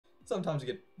sometimes you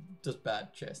get just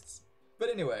bad chests. But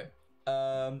anyway,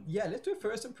 yeah, let's do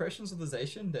first impressions of the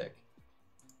Zacian deck.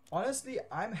 Honestly,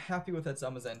 I'm happy with that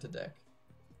Zamazenta deck.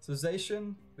 So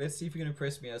Zacian, let's see if you can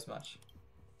impress me as much.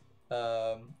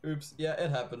 Oops, yeah,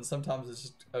 it happens. Sometimes it's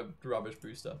just a rubbish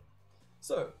booster.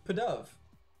 So, Pidove.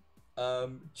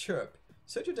 Chirp.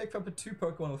 Search your deck for up to 2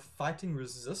 Pokemon with fighting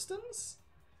resistance.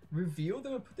 Reveal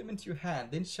them and put them into your hand,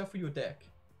 then shuffle your deck.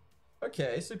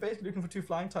 Okay, so basically looking for 2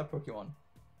 flying type Pokemon.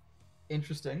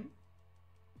 Interesting.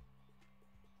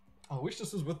 I wish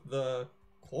this was with the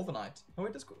Corviknight. Oh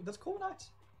wait, that's Corviknight?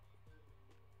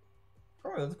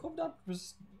 Oh, the Corviknight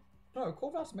was... No,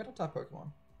 Corviknight's a metal type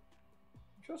Pokemon.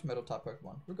 I'm sure it's a metal type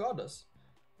Pokemon. Regardless.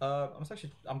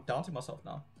 I'm doubting myself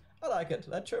now. I like it.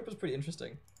 That chirp is pretty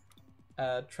interesting.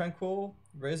 Tranquil,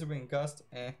 Razorwing Gust,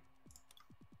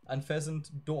 and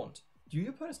Pheasant Daunt. During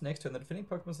your opponent's next turn, the defending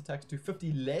Pokemon's attacks do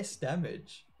 50 less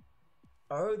damage.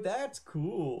 Oh, that's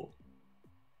cool.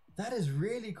 That is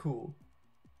really cool.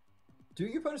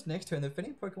 During your opponent's next turn, the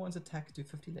defending Pokemon's attacks do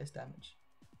 50 less damage.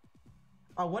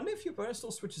 I wonder if your opponent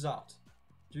still switches out.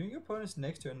 During your opponent's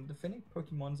next turn, the defending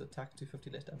Pokemon's attacks do 50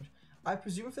 less damage. I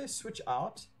presume if they switch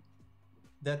out,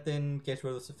 that then gets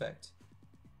rid of this effect.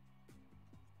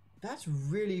 That's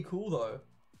really cool though.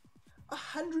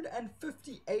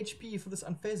 150 HP for this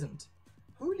Unpheasant.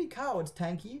 Holy cow, it's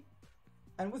tanky.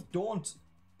 And with Daunt,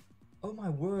 oh my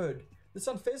word, this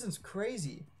Unpheasant's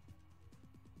crazy.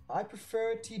 I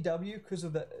prefer TW because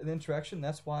of the interaction,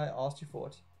 that's why I asked you for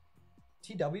it.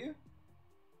 TW?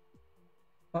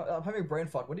 I'm having a brain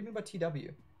fart. What do you mean by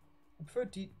TW? I prefer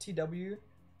TW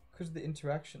because of the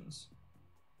interactions.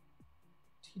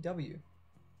 TW.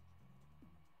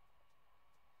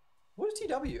 What is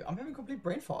TW? I'm having a complete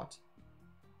brain fart.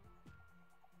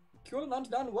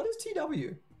 Kyola99, what is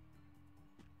TW?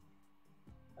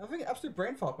 I'm having an absolute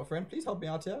brain fart, my friend. Please help me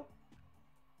out here.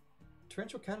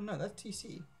 Torrential Cannon, no, that's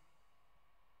TC.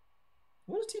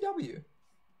 What is TW?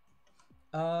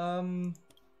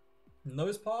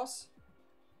 Nose Pass?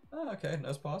 Oh, okay,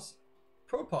 Nose Pass.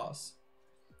 Pro Pass.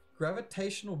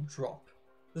 Gravitational Drop.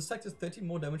 This attack does 30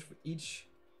 more damage for each...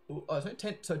 Oh, sorry,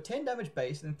 10 damage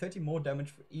base and then 30 more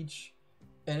damage for each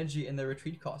energy in the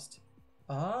retreat cost.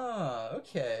 Ah,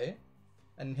 okay.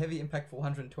 And heavy impact for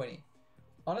 120.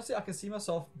 Honestly, I can see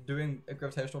myself doing a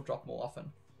Gravitational Drop more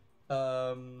often.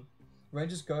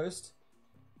 Ranger's Ghost.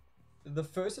 The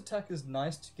first attack is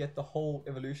nice to get the whole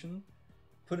evolution.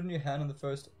 Put it in your hand on the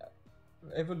first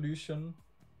evolution.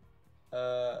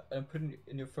 And put it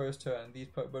in your first turn. These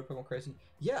bird Pokemon crazy.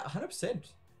 Yeah,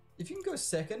 100%. If you can go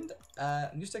second,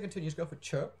 and your second turn you just go for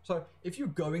Chirp. So if you're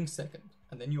going second,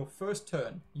 and then your first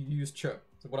turn you use Chirp.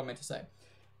 That's what I meant to say.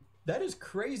 That is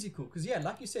crazy cool. Because yeah,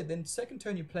 like you said, then second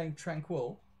turn you're playing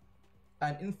Tranquil.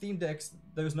 And in theme decks,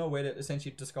 there's no way to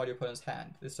essentially discard your opponent's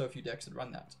hand. There's so few decks that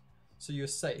run that. So you're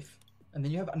safe. And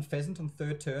then you have Unpheasant on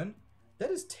third turn. That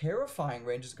is terrifying,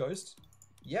 Ranger's Ghost.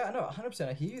 Yeah, no, 100%.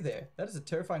 I hear you there. That is a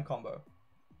terrifying combo.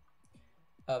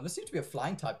 This seems to be a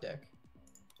flying type deck.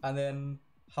 And then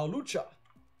Hawlucha.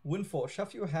 Windfall.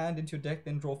 Shuffle your hand into your deck,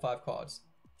 then draw 5 cards.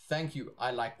 Thank you. I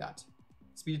like that.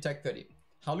 Speed attack 30.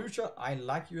 Hawlucha, I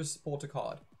like you as support a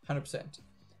card. 100%.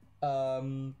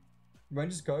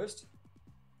 Ranger's Ghost.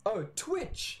 Oh,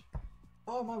 Twitch.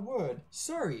 Oh my word.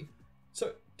 Sorry.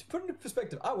 So, to put into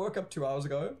perspective, I woke up 2 hours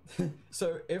ago.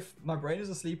 So, if my brain is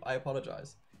asleep, I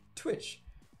apologize. Twitch.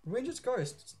 Ranger's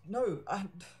Ghost. No,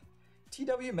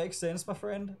 TW makes sense, my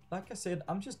friend. Like I said,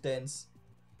 I'm just dense.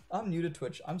 I'm new to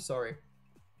Twitch. I'm sorry.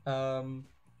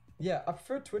 Yeah, I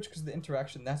prefer Twitch because of the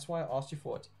interaction. That's why I asked you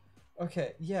for it.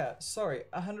 Okay, yeah, sorry.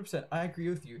 100%. I agree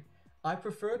with you. I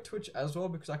prefer Twitch as well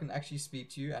because I can actually speak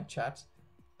to you and chat.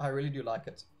 I really do like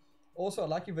it. Also, I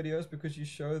like your videos because you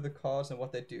show the cards and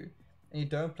what they do. And you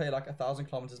don't play like 1,000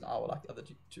 kilometers an hour like the other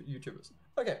YouTubers.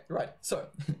 Okay, right. So,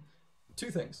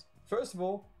 2 things. First of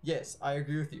all, yes, I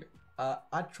agree with you.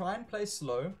 I try and play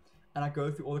slow, and I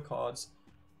go through all the cards.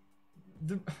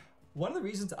 One of the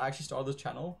reasons I actually started this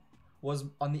channel was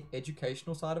on the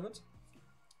educational side of it.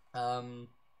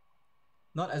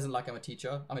 Not as in like I'm a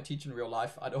teacher. I'm a teacher in real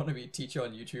life. I don't want to be a teacher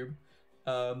on YouTube.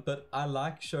 But I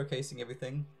like showcasing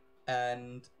everything.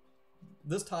 And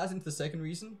this ties into the second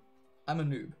reason. I'm a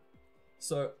noob.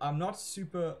 So I don't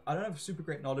have super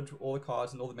great knowledge of all the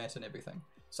cards and all the meta and everything.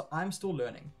 So I'm still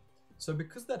learning. So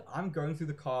because of that, I'm going through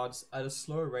the cards at a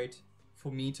slower rate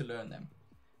for me to learn them.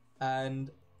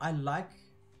 And I like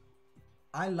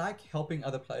helping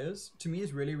other players. To me,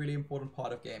 it's really, really important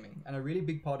part of gaming. And a really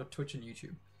big part of Twitch and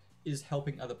YouTube is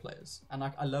helping other players. And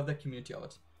I love that community of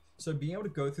it. So being able to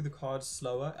go through the cards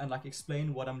slower and like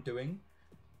explain what I'm doing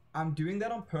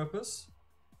that on purpose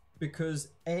because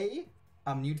A,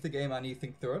 I'm new to the game, I need to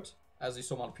think through it. As you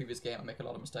saw in my previous game, I make a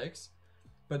lot of mistakes.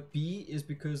 But B is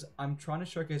because I'm trying to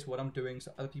showcase what I'm doing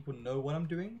so other people know what I'm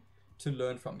doing to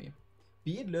learn from me.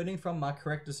 Be it learning from my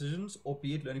correct decisions or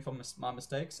be it learning from my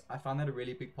mistakes, I find that a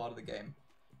really big part of the game.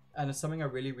 And it's something I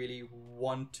really, really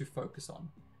want to focus on.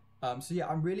 So yeah,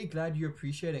 I'm really glad you're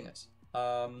appreciating it.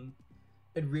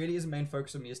 It really is a main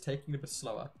focus of me, is taking it a bit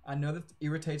slower. I know that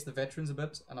irritates the veterans a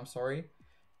bit, and I'm sorry.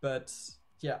 But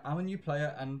yeah, I'm a new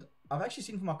player, and I've actually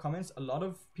seen from our comments a lot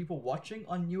of people watching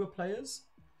on newer players.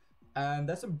 And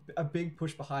that's a big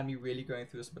push behind me really going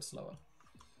through this a bit slower.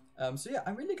 So yeah,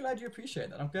 I'm really glad you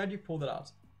appreciate that. I'm glad you pulled it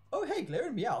out. Oh hey,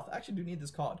 Glare Meowth. I actually do need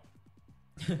this card.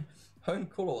 Hone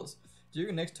Claws.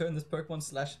 During next turn, this Pokemon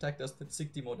slash attack does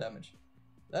 60 more damage.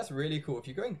 That's really cool. If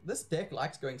you're going, this deck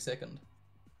likes going second.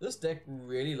 This deck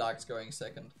really likes going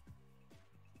second.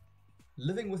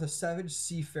 Living with a savage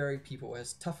seafaring people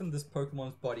has toughened this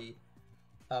Pokemon's body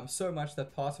so much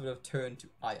that parts of it have turned to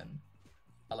iron.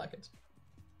 I like it.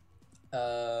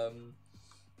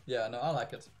 Yeah, no, I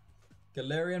like it.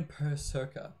 Galarian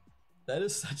Berserker. That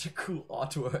is such a cool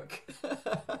artwork.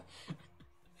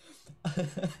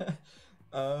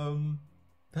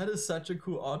 That is such a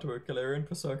cool artwork, Galarian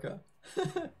Berserker.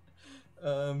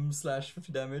 Slash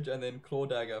 50 damage and then Claw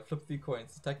Dagger, flip 3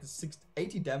 coins, attack is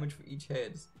 80 damage for each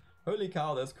head. Holy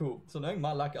cow, that's cool. So knowing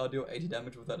my luck, I'll deal 80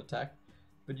 damage with that attack.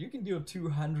 But you can deal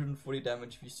 240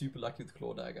 damage if you're super lucky with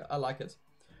Claw Dagger. I like it.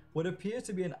 What appears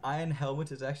to be an iron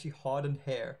helmet is actually hardened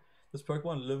hair. This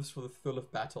Pokemon lives for the thrill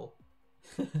of battle.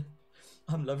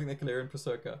 I'm loving the Galarian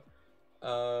Berserker.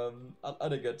 I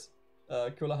dig it.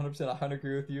 Cool, 100%. I 100%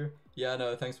 agree with you. Yeah,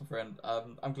 no, thanks, my friend.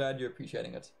 I'm glad you're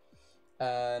appreciating it.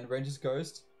 And Ranger's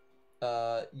Ghost.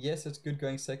 Yes, it's good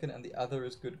going second, and the other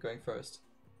is good going first.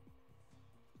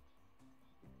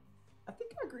 I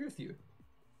think I agree with you.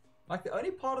 Like, the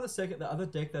only part of the other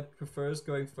deck that prefers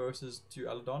going first is to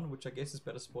Aladon, which I guess is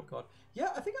better support card.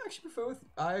 Yeah, I think I actually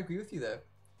I agree with you there.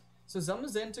 So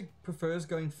Zamazenta prefers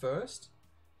going first,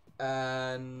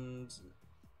 and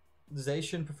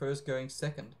Zacian prefers going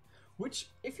second. Which,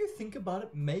 if you think about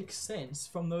it, makes sense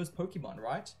from those Pokemon,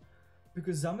 right?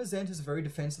 Because Zamazenta is a very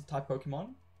defensive type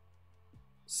Pokemon.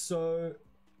 So,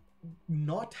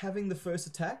 not having the first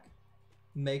attack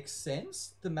makes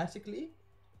sense thematically.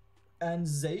 And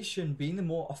Zacian being the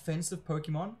more offensive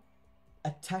Pokemon,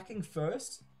 attacking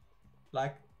first,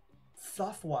 like,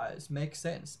 fluff-wise, makes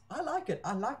sense. I like it.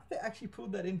 I like they actually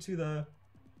pulled that into the...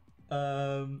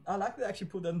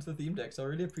 theme deck, so I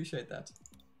really appreciate that.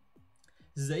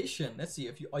 Zacian, let's see,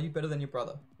 are you better than your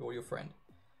brother or your friend?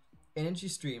 Energy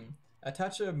Stream.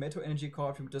 Attach a Metal Energy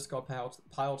card from discard pile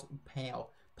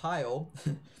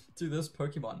to this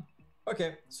Pokemon.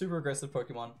 Okay, super aggressive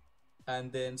Pokemon.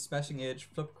 And then Smashing Edge,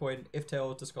 Flip Coin,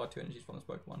 F-Tail, discard 2 energies from this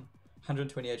Pokemon.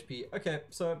 120 HP. Okay,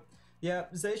 so yeah,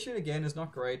 Zacian again is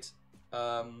not great.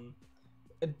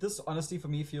 This honestly for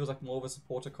me feels like more of a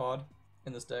supporter card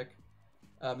in this deck.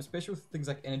 Especially with things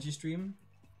like Energy Stream.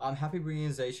 I'm happy bringing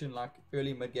in Zacian like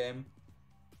early mid game.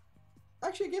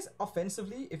 Actually, I guess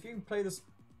offensively, if you can play this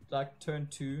like turn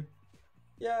 2,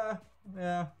 yeah,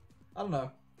 I don't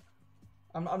know.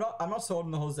 I'm not sold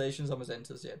on the whole Zacian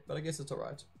Zamazentas yet, but I guess it's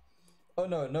alright. Oh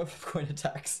no, no coin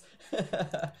attacks.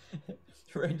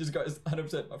 Rangers goes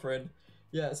 100%, my friend.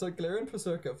 Yeah, so Galarian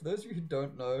Berserker, for those of you who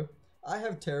don't know, I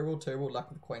have terrible luck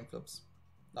with coin flips.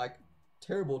 Like,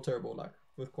 terrible luck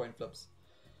with coin flips.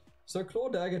 So Claw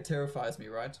Dagger terrifies me,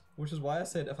 right? Which is why I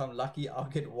said if I'm lucky, I'll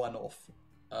get one off.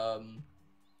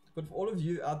 But for all of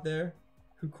you out there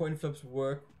who coin flips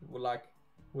work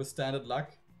with standard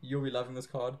luck, you'll be loving this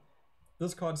card.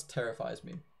 This card terrifies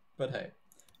me, but hey.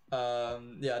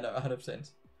 Yeah, no,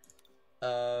 100%.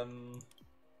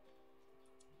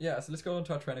 Yeah, so let's go on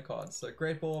to our trainer cards. So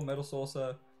Great Ball, Metal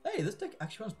Saucer. Hey, this deck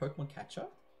actually runs Pokemon Catcher.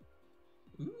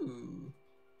 Ooh,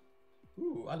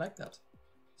 I like that.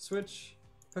 Switch,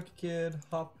 Pokekid,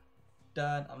 Hop,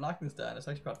 Dan. I'm liking this Dan. It's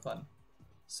actually quite fun.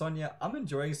 Sonia. I'm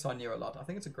enjoying Sonia a lot. I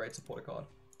think it's a great supporter card.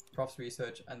 Props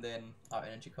Research, and then our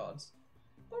energy cards.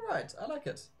 Alright, I like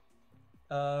it.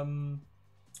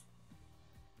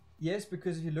 Yes,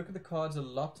 because if you look at the cards, a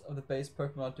lot of the base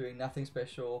Pokemon are doing nothing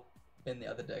special in the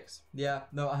other decks. Yeah,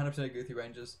 no, 100% agree with you,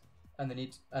 Rangers. And they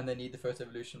need the first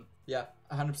evolution. Yeah,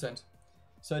 100%.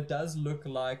 So it does look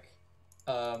like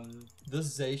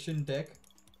this Zacian deck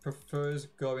prefers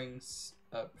going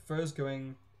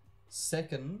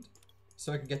second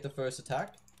so it can get the first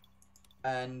attack.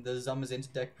 And the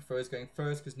Zamazenta deck prefers going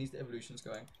first because it needs the evolutions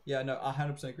going. Yeah, no, I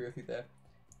 100% agree with you there.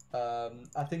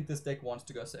 I think this deck wants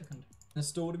to go second. And it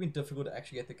still would have been difficult to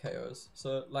actually get the KOs.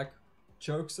 So, like,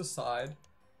 jokes aside,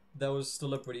 that was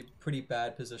still a pretty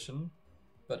bad position.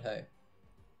 But hey,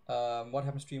 What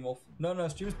happened? Stream off? No, no,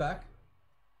 stream's back.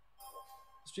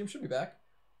 Stream should be back.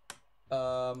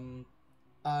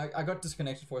 I got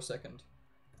disconnected for a second.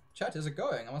 Chat, is it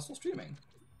going? Am I still streaming?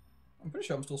 I'm pretty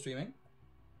sure I'm still streaming.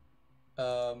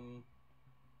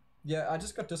 Yeah, I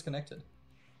just got disconnected.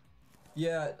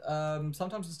 Yeah,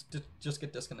 sometimes it's just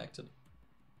get disconnected.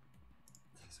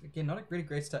 So again, not a really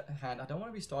great hand. I don't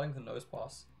want to be starting with a nose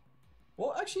pass.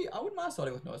 Well, actually, I wouldn't mind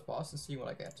starting with nose pass and seeing what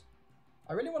I get.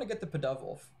 I really want to get the Padav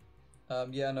off.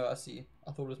 Yeah, no, I see.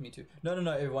 I thought it was me too. No, no,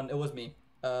 no, everyone, it was me.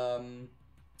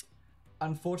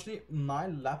 Unfortunately, my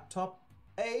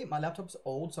laptop's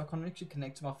old, so I can't actually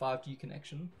connect to my 5G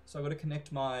connection. So I've got to connect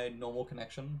to my normal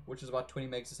connection, which is about 20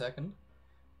 megs a second.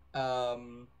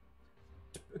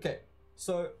 Okay,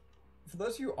 so for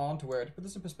those of you who aren't aware, to put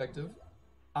this in perspective,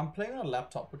 I'm playing on a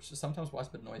laptop, which is sometimes why it's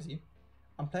a bit noisy.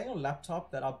 I'm playing on a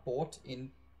laptop that I bought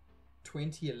in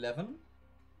 2011.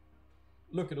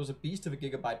 Look, it was a beast of a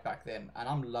gigabyte back then, and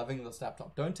I'm loving this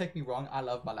laptop. Don't take me wrong, I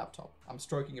love my laptop. I'm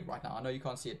stroking it right now. I know you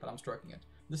can't see it, but I'm stroking it.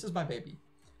 This is my baby.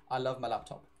 I love my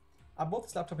laptop. I bought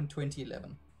this laptop in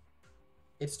 2011.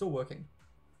 It's still working.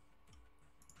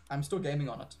 I'm still gaming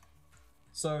on it.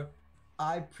 So,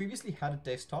 I previously had a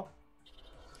desktop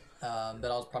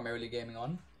that I was primarily gaming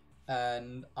on,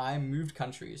 and I moved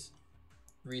countries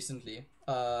recently.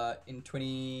 In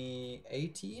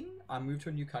 2018, I moved to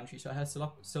a new country, so I had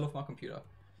to sell off my computer.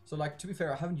 So, like, to be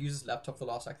fair, I haven't used this laptop for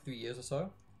the last, like, 3 years or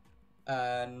so.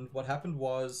 And what happened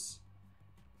was,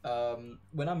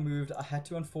 when I moved, I had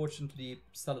to unfortunately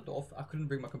sell it off. I couldn't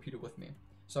bring my computer with me,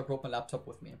 so I brought my laptop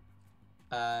with me.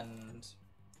 And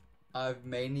I've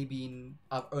only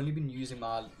been using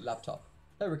my laptop.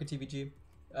 Hey, Ricky TVG.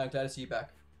 Glad to see you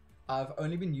back. I've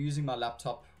only been using my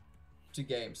laptop to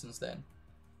game since then.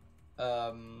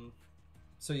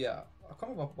 So yeah, I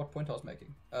can't remember what point I was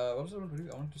making. What was I want to do?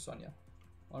 I want to do Sonya.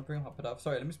 I want to bring him up.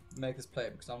 Sorry, let me make this play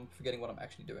because I'm forgetting what I'm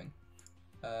actually doing.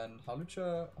 And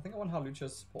Halucha, I think I want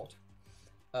Halucha's support.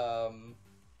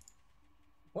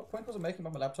 What point was I making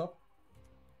about my laptop?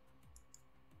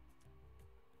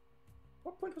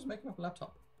 What point was I making about my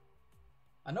laptop?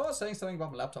 I know I was saying something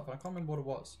about my laptop, but I can't remember what it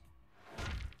was.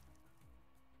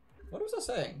 What was I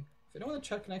saying? If anyone in the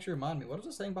chat can actually remind me, what was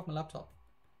I saying about my laptop?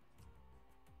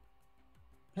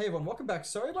 Hey everyone, welcome back.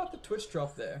 Sorry about the Twitch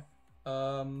drop there.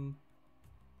 I'm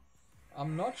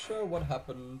not sure what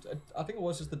happened. I think it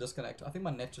was just the disconnect. I think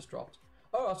my net just dropped.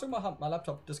 Oh, I was talking about my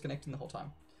laptop disconnecting the whole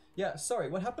time. Yeah, sorry.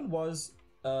 What happened was,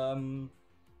 sorry,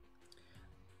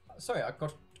 I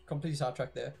got completely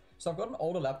sidetracked there. So I've got an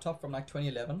older laptop from like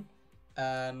 2011,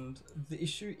 and the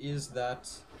issue is that,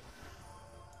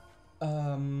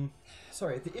 the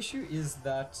issue is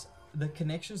that the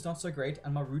connection's not so great,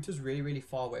 and my router's really, really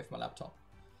far away from my laptop.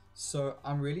 So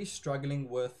I'm really struggling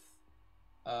with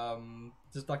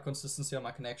just like consistency on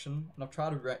my connection, and I've tried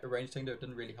to arrange things that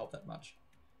didn't really help that much.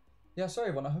 Yeah, sorry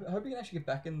everyone. I hope you can actually get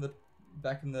back in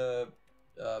the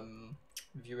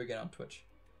view again on Twitch.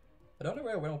 I don't know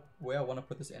where I want to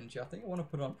put this energy. I think I want to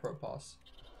put it on Pro Pass,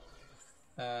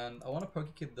 and I want to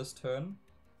Pokekid this turn,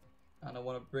 and I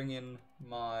want to bring in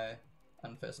my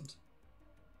Unpheasant.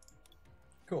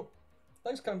 Cool.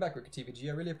 Thanks for coming back, Ricky TVG.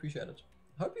 I really appreciate it.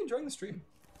 I hope you're enjoying the stream.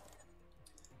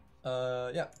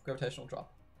 Yeah, gravitational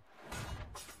drop.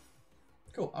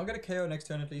 Cool. I'll get a KO next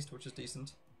turn at least, which is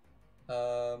decent.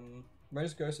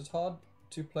 Rage's Ghost. It's hard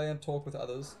to play and talk with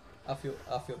others. I feel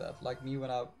that. Like me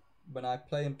when I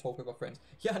play and talk with my friends.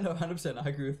 Yeah, no, 100%. I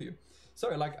agree with you.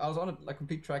 Sorry, like I was on a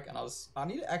complete track, and I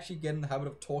need to actually get in the habit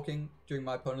of talking during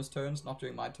my opponent's turns, not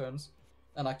during my turns,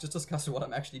 and like just discuss what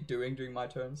I'm actually doing during my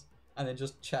turns, and then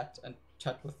just chat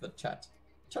with the chat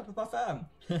with my fam.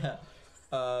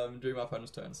 During my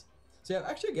opponent's turns. So yeah,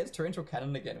 I'm actually against Torrential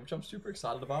Cannon again, which I'm super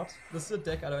excited about. This is a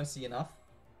deck I don't see enough,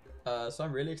 so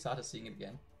I'm really excited seeing it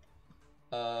again.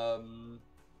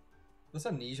 This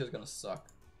Amnesia is gonna suck.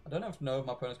 I don't know if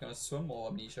my opponent's gonna swim or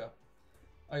Amnesia.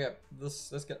 Okay,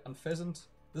 let's get Unpheasant.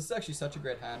 This is actually such a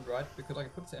great hand, right? Because I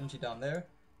can put this energy down there,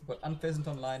 put Unpheasant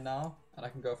online now, and I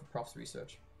can go for Prof's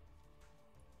Research.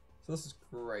 So this is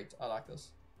great. I like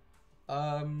this.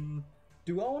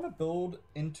 Do I want to build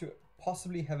into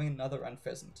possibly having another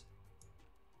Unpheasant?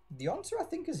 The answer, I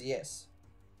think, is yes.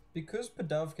 Because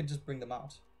Padav can just bring them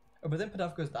out. Oh, but then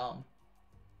Padav goes down.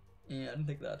 Yeah, I didn't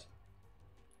think that.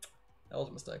 That was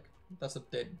a mistake. That's a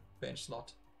dead bench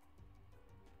slot.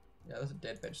 Yeah, that's a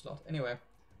dead bench slot. Anyway,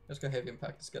 let's go Heavy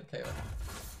Impact. Let's get KO.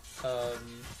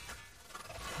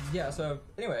 Yeah, so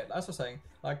anyway, as I was saying,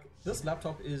 like, this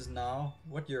laptop is now,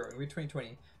 what year? We're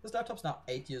 2020. This laptop's now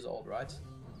 8 years old, right?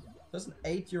 There's an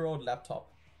 8-year-old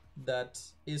laptop that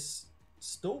is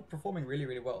still performing really,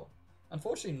 really well.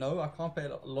 Unfortunately, no, I can't play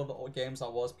a lot of the old games I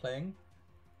was playing,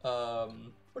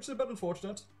 which is a bit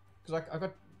unfortunate because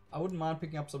I wouldn't mind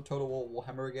picking up some Total War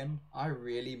Warhammer again. I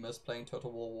really miss playing Total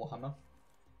War Warhammer,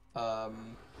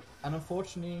 and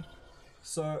unfortunately,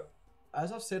 so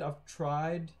as I've said, I've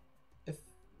tried. If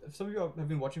some of you have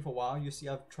been watching for a while, you see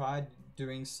I've tried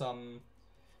doing some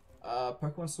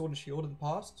Pokemon Sword and Shield in the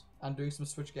past and doing some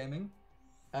Switch gaming,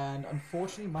 and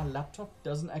unfortunately, my laptop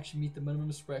doesn't actually meet the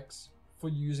minimum specs for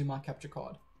using my capture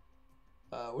card,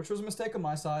 which was a mistake on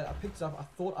my side. I picked it up, I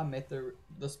thought I met the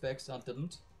specs, and I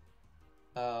didn't,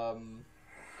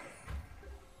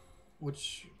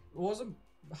 which was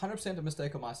 100% a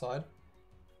mistake on my side,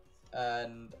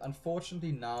 and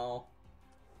unfortunately now,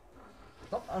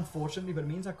 not unfortunately, but it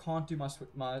means I can't do my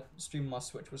stream on my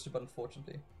Switch, which is a bit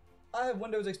unfortunately. I have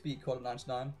Windows XP called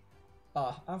 99.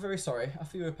 I'm very sorry, I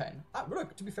feel your pain.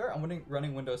 Look, to be fair, I'm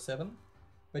running Windows 7.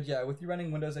 But yeah, with you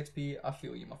running Windows XP, I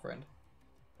feel you, my friend.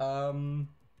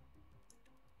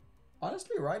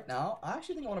 Honestly, right now, I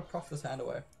actually think I want to prof this hand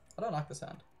away. I don't like this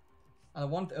hand. And I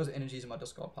want those energies in my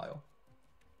discard pile.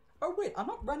 Oh wait, I'm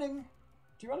not running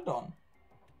Duraludon.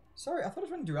 Sorry, I thought I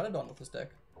was running Duraludon with this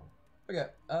deck. Okay,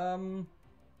 how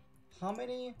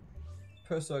many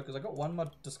per so? Because I got one in my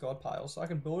discard pile, so I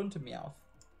can build into Meowth.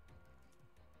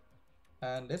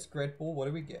 And let's Great Ball, what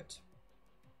do we get?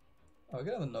 Oh, we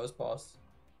get another Nose Pass.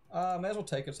 May as well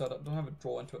take it so I don't have to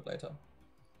draw into it later.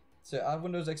 So I have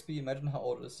Windows XP, imagine how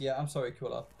old it is. Yeah, I'm sorry,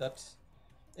 Kula.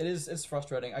 It's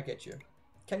frustrating, I get you.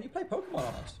 Can you play Pokemon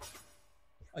on it?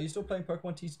 Are you still playing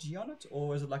Pokemon TCG on it?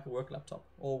 Or is it like a work laptop?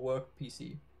 Or work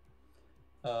PC?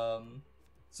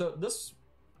 So this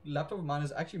laptop of mine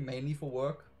is actually mainly for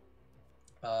work.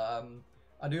 I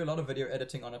do a lot of video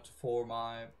editing on it for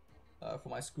my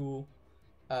school.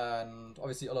 And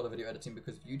obviously a lot of video editing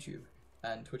because of YouTube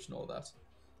and Twitch and all that.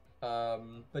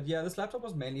 But yeah, this laptop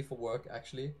was mainly for work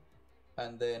actually.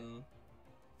 And then,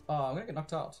 I'm gonna get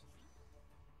knocked out.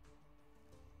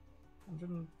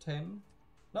 110?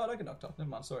 No, I don't get knocked out, never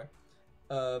mind, sorry.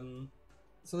 So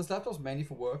this laptop's mainly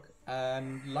for work,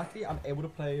 and luckily I'm able to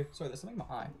play, sorry, there's something in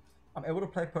my eye. I'm able to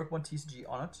play Pokemon TCG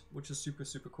on it, which is super,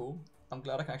 super cool. I'm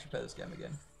glad I can actually play this game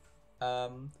again.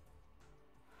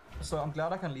 So I'm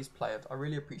glad I can at least play it. I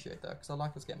really appreciate that, because I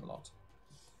like this game a lot.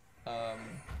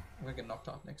 I'm gonna get knocked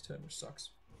out next turn, which sucks.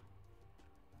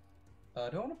 Do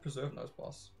I want to preserve Nose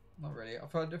Pass? Not really.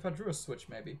 If I drew a switch,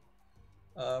 maybe.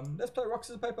 Let's play Rock,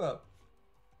 Scissors, Paper.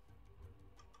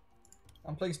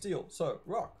 I'm playing Steel, so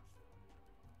Rock.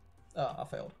 I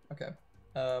failed. Okay.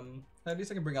 At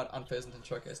least I can bring out Unpheasant and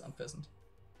showcase Unpheasant.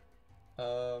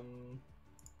 Yeah,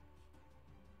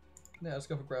 let's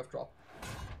go for Grave Drop.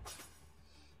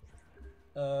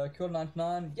 Cool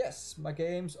 99. Yes, my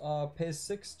games are PES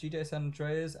 6, GTA San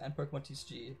Andreas, and Pokemon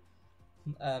TCG.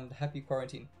 And happy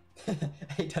quarantine.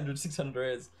 800, 600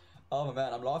 rares. Oh my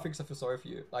man, I'm laughing because I feel sorry for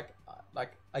you. Like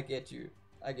I get you.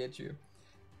 I get you.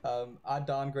 I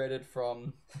downgraded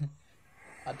from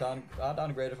I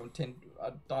downgraded from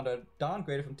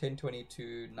 1020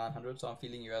 to 900, so I'm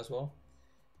feeling you as well.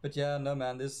 But yeah, no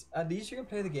man, at least you can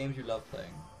play the games you love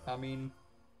playing. I mean,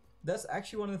 that's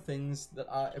actually one of the things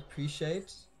that I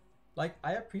appreciate. Like,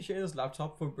 I appreciate this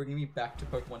laptop for bringing me back to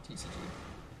Pokemon TCG.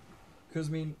 Because,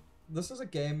 I mean, this is a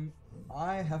game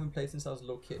I haven't played since I was a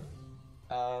little kid.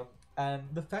 And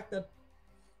the fact that...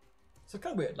 So it's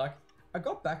kind of weird. Like, I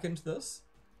got back into this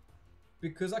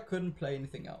because I couldn't play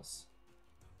anything else.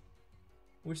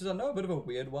 Which is, I know, a bit of a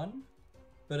weird one,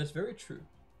 but it's very true.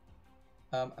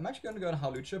 I'm actually going to go to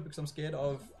Hawlucha because I'm scared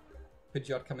of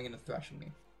Pidgeot coming in and thrashing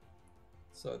me.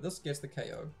 So this gets the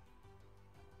KO.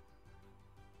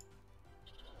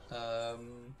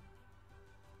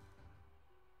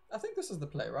 I think this is the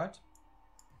play, right?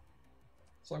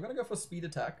 So I'm going to go for speed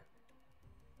attack.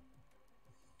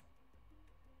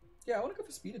 Yeah, I want to go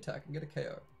for speed attack and get a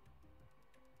KO.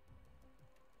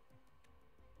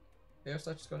 Yeah,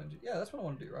 so I just got into... Yeah, that's what I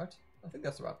want to do, right? I think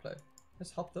that's the right play.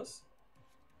 Let's hop this.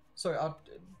 Sorry, I'll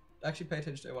actually pay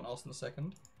attention to everyone else in a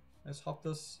second. Let's hop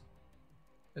this.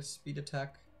 Let's speed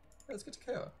attack. Yeah, let's get to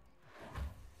KO.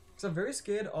 Because I'm very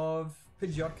scared of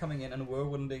Pidgeot coming in and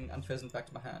whirlwinding Unpheasant back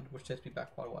to my hand, which takes me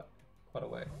back quite a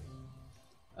way.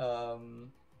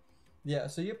 Yeah,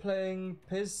 so you're playing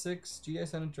PES 6, GTA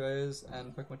San Andreas,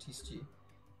 and Pokemon TCG.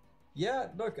 Yeah,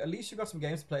 look, at least you got some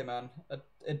games to play, man.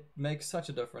 It makes such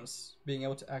a difference being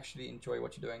able to actually enjoy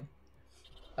what you're doing.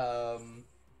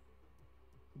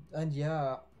 And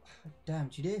yeah, damn,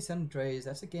 GTA San Andreas,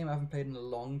 that's a game I haven't played in a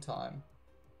long time.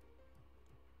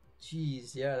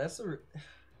 Jeez, yeah, that's a...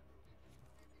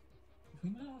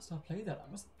 When last I played that?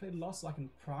 I must have played last like in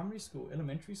primary school,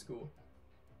 elementary school.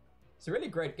 It's a really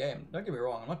great game. Don't get me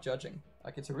wrong, I'm not judging.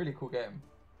 Like, it's a really cool game.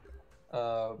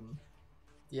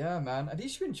 Yeah, man. At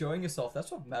least you're enjoying yourself.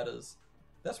 That's what matters.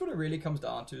 That's what it really comes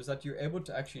down to, is that you're able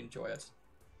to actually enjoy it.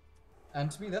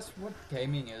 And to me, that's what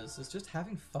gaming is. It's just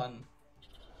having fun.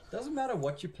 It doesn't matter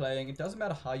what you're playing. It doesn't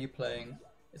matter how you're playing.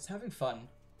 It's having fun.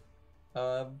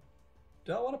 Do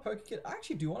I want a poker kid? I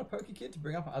actually do want a poker kid to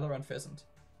bring up my other round pheasant.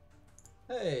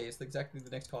 Hey, it's exactly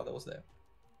the next card that was there.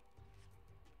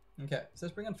 Okay, so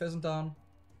let's bring on pheasant down.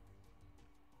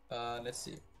 Let's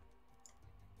see.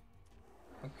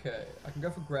 Okay, I can go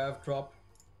for grav drop.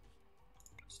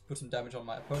 Just put some damage on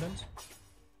my opponent.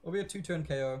 It'll be a 2-turn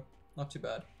KO. Not too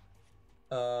bad.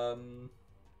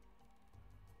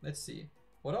 Let's see.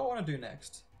 What do I want to do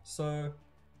next? So,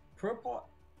 Pro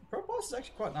Pass is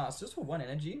actually quite nice. Just for 1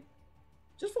 energy.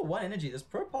 Just for 1 energy, this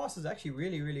Pro Pass is actually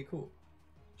really, really cool.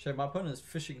 Shit, my opponent is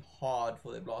fishing hard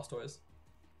for their Blastoise.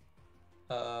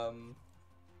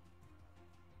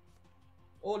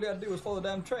 All you had to do was follow the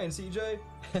damn train, CJ.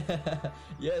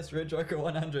 Yes, Red Joker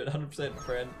 100, 100%,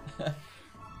 friend.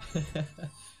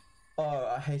 Oh,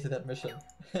 I hated that mission.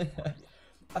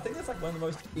 I think that's like one of the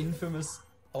most infamous,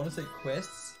 I want to say,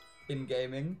 quests in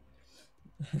gaming.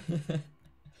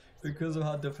 Because of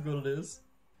how difficult it is.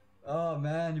 Oh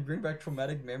man, you bring back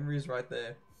traumatic memories right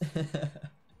there.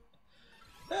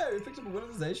 Hey, we picked up a win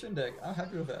of the Zacian deck. I'm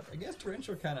happy with that. Against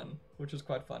Torrential Cannon, which is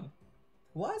quite fun.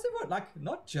 Why is everyone, like,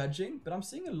 not judging, but I'm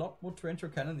seeing a lot more Torrential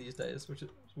Cannon these days, which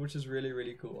is really,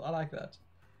 really cool. I like that.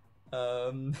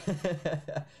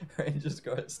 Rangers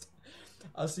Ghost.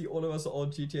 I see all of us are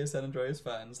old GTA San Andreas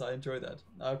fans. I enjoy that.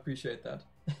 I appreciate that.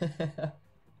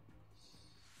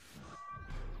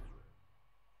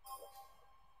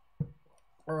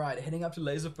 Alright, heading up to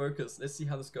Laser Focus. Let's see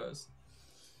how this goes.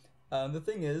 The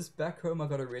thing is, back home I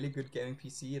got a really good gaming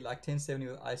PC, like 1070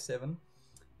 with i7.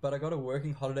 But I got a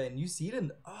working holiday in New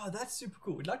Zealand. Oh, that's super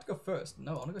cool. We'd like to go first.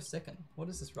 No, I want to go second. What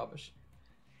is this rubbish?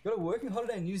 Got a working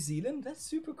holiday in New Zealand? That's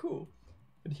super cool.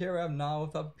 But here I am now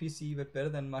without a PC, but better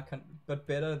than in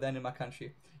my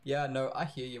country. Yeah, no, I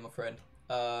hear you, my friend.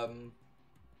 So I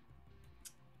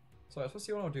was supposed to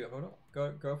see what I'll do. I'm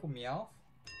gonna go for Meowth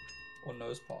or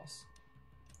Nose Pass.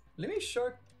 Let me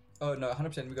show. Oh no,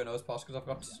 100% we go Nose Pass because I've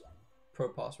got Pro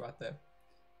Pass right there.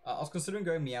 I was considering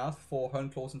going Meowth for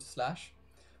Hone Claws into Slash.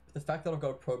 But the fact that I've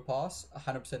got a Pro Pass,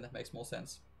 100% that makes more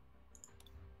sense.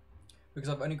 Because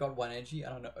I've only got 1 energy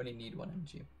and I only need 1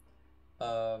 energy.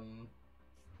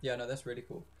 Yeah, no, that's really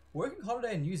cool. Working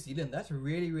holiday in New Zealand, that's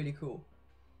really, really cool.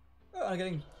 Oh, I'm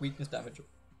getting weakness damage.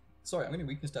 Sorry, I'm getting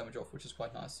weakness damage off, which is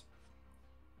quite nice.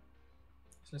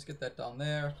 So let's get that down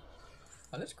there.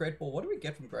 Let's Great Ball. What do we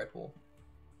get from Great Ball?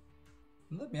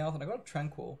 Another Meowth, and I got a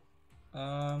Tranquil.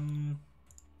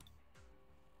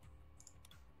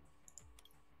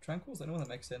 Tranquil's the only one that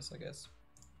makes sense, I guess.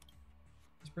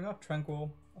 Let's bring out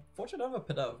Tranquil. Unfortunately, I don't have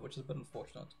a Pidove, which is a bit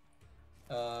unfortunate.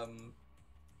 Yeah,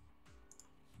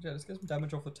 let's get some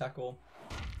damage off the tackle.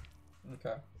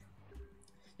 Okay.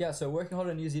 Yeah, so working hard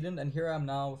in New Zealand, and here I am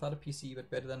now without a PC, but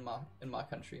better than in my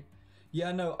country.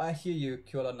 Yeah, no, I hear you,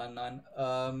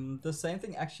 Kyola99. The same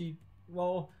thing actually,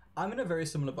 well, I'm in a very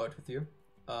similar boat with you.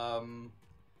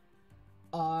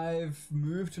 I've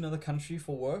moved to another country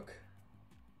for work,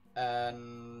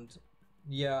 and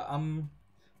yeah, I'm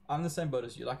the same boat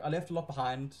as you. Like, I left a lot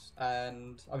behind,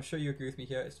 and I'm sure you agree with me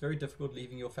here. It's very difficult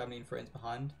leaving your family and friends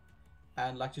behind,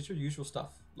 and like just your usual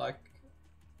stuff. Like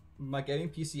my gaming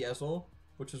PC as well,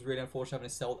 which was really unfortunate.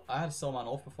 I had to sell mine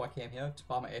off before I came here to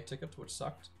buy my air ticket, which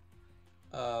sucked.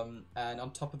 And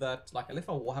on top of that, like I left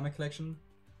my Warhammer collection.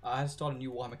 I had to start a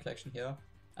new Warhammer collection here,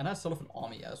 and I had to sell off an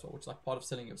army as well, which is like part of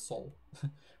selling your soul,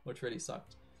 which really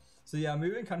sucked. So yeah,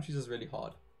 moving countries is really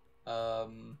hard.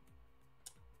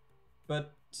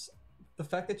 But the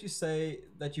fact that you say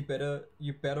that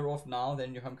you're better off now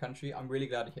than your home country, I'm really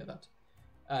glad to hear that.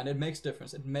 And it makes a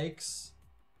difference. It makes,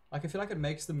 like, I feel like it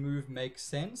makes the move make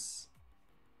sense.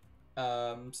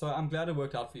 So I'm glad it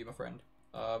worked out for you, my friend.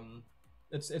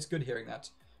 It's good hearing that,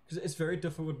 because it's very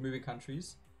difficult moving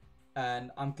countries,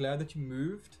 and I'm glad that you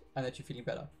moved and that you're feeling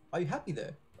better. Are you happy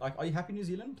there? Like, are you happy in New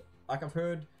Zealand? Like, I've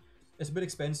heard it's a bit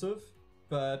expensive,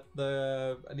 but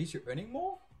at least you're earning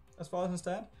more, as far as I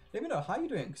understand. Let me know, how are you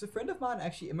doing? Because a friend of mine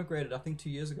actually immigrated, I think 2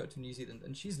 years ago, to New Zealand,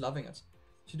 and she's loving it.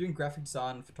 She's doing graphic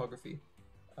design and photography.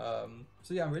 So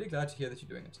yeah, I'm really glad to hear that you're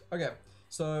doing it. Okay,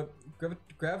 so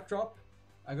grav drop.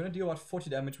 I'm going to deal about 40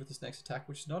 damage with this next attack,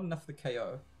 which is not enough for the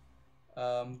KO.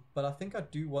 But I think I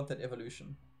do want that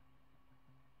evolution.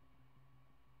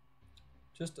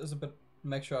 Just as a bit,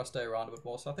 make sure I stay around a bit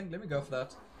more. So I think, let me go for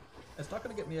that. It's not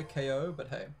going to get me a KO, but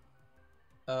hey.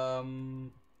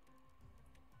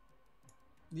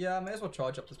 Yeah, I may as well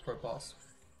charge up this Pro Pass.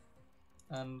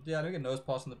 And yeah, I don't get Nose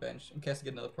Pass on the bench in case I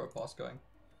get another Pro Pass going.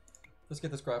 Let's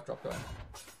get this Graph Drop going.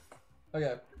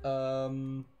 Okay,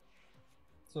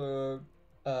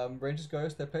 Ranger's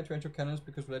Ghost, they play Torrential Cannons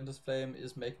because Relentless Flame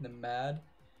is making them mad.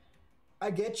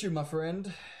 I get you, my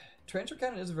friend. Torrential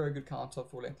Cannon is a very good counter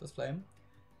for Relentless Flame.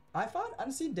 I find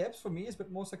Unseen Depths for me is a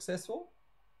bit more successful.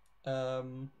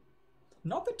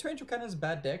 Not that Torrential Cannon is a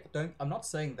bad deck, I'm not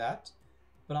saying that.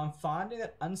 But I'm finding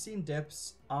that Unseen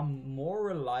Depths are more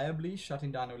reliably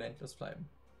shutting down Relentless Flame.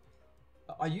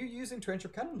 Are you using Torrential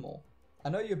Cannon more? I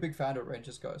know you're a big fan of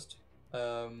Ranger's Ghost.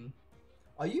 Ranger's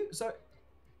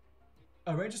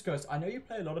Ghost, I know you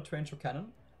play a lot of Torrential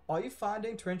Cannon. Are you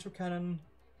finding Torrential Cannon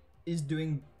is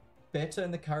doing better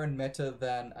in the current meta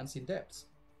than Unseen Depths?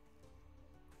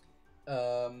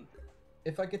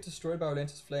 If I get destroyed by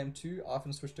Relentless Flame too, I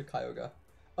often switch to Kyogre.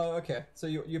 Oh, okay. So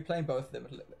you're playing both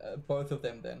of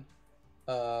them then.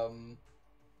 Okay,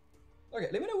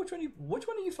 let me know which one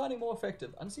are you finding more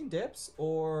effective, Unseen Depths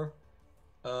or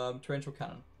Torrential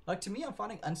Cannon? Like, to me, I'm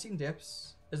finding Unseen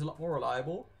Depths is a lot more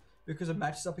reliable because it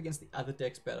matches up against the other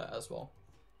decks better as well.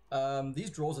 These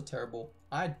draws are terrible.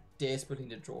 I desperately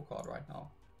need to draw a card right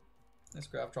now. Let's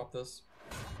grab drop this.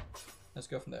 Let's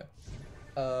go from there.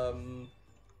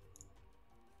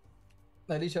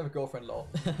 At least you have a girlfriend, lol.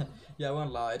 Yeah, I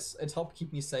won't lie. It's helped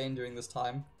keep me sane during this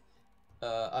time.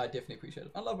 I definitely appreciate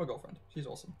it. I love my girlfriend. She's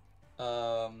awesome.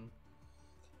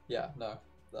 Yeah, no.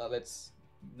 I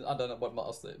don't know what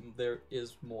else there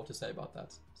is more to say about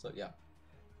that. So yeah,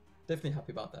 definitely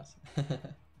happy about that.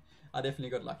 I definitely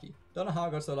got lucky. Don't know how I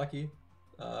got so lucky.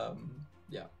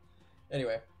 Yeah.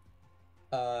 Anyway.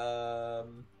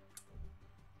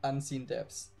 Unseen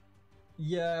Depths.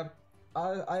 Yeah.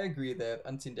 I agree there.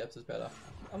 Unseen Depths is better.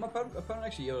 My opponent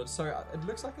actually yielded. Sorry, it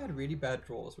looks like I had really bad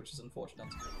draws, which is unfortunate.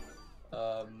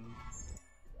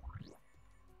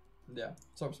 Yeah.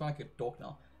 Sorry, I'm smiling like a dork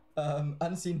now.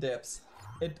 Unseen Depths.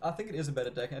 I think it is a better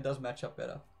deck, and it does match up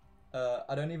better.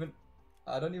 I don't even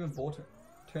bought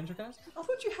Torrential Cannon. I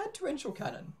thought you had Torrential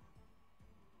Cannon.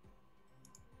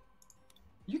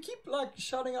 You keep like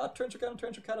shouting out Torrential Cannon,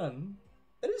 Torrential Cannon.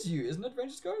 It is you, isn't it,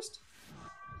 Ranger's Ghost?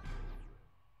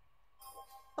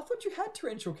 I thought you had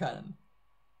Torrential Cannon.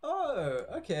 Oh,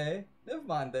 okay. Never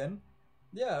mind then.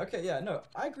 Yeah, okay, yeah, no.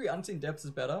 I agree Unseen Depths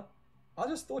is better. I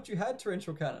just thought you had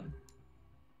Torrential Cannon.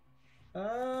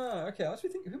 Ah, okay.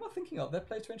 Who am I thinking of that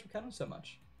plays Torrential Cannon so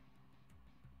much?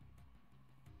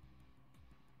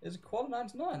 Is it Quad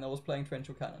 99 that was playing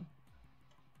Torrential Cannon?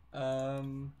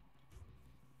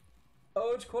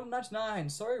 Oh, it's Quad 99.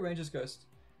 Sorry, Ranger's Ghost.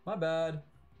 My bad.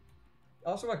 I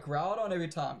also got Groudon every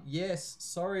time. Yes,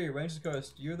 sorry, Ranger's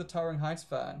Ghost. You're the Towering Heights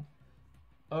fan.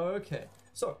 Okay.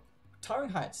 So,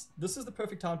 Towering Heights. This is the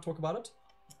perfect time to talk about it.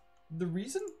 The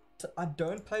reason I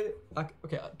don't play, I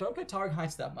don't play Towering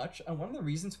Heights that much, and one of the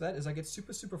reasons for that is I get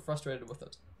super, super frustrated with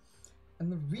it.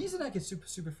 And the reason I get super,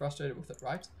 super frustrated with it,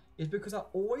 right, is because I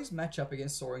always match up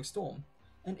against Soaring Storm.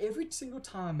 And every single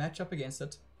time I match up against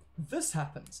it, this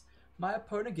happens. My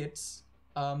opponent gets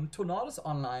Tornadus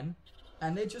online,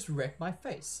 and they just wreck my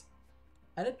face.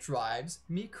 And it drives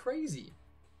me crazy.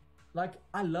 Like,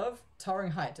 I love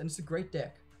Towering Height, and it's a great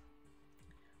deck.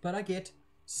 But I get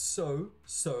so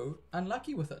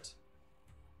unlucky with it.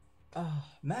 Ah,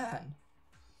 man.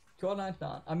 God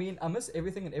 99. I mean, I miss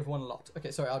everything and everyone a lot.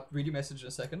 Okay, sorry, I'll read your message in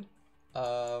a second.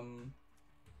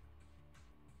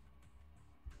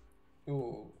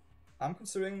 Ooh. I'm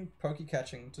considering Poke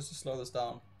Catching just to slow this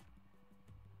down.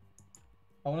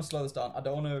 I want to slow this down. I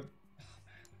don't want to...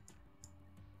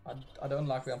 I don't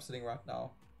like where I'm sitting right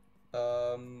now.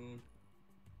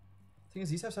 Thing is,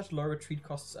 these have such low retreat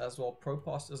costs as well. Pro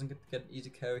Pass doesn't get an easy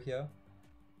KO here.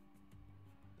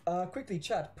 Quickly,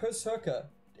 chat. Berserker.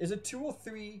 Is it 2 or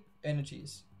 3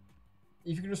 energies?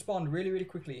 If you can respond really, really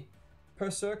quickly.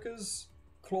 Berserker's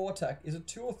claw attack. Is it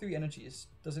 2 or 3 energies?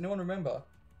 Does anyone remember?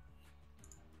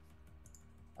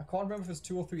 I can't remember if it's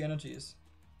 2 or 3 energies.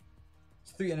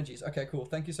 It's 3 energies. Okay, cool.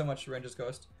 Thank you so much, Ranger's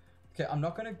Ghost. Okay, I'm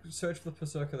not going to search for the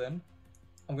Berserker then.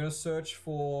 I'm going to search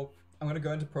for... I'm going to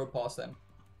go into Pro Pass then.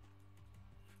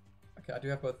 Okay, I do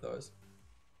have both those.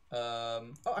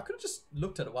 Oh, I could have just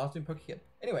looked at it while I was doing Pokekid.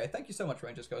 Anyway, thank you so much,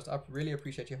 Ranger's Ghost. I really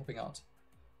appreciate you helping out.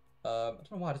 I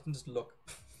don't know why I didn't just look.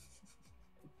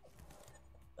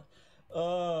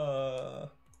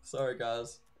 Sorry,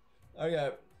 guys. Okay.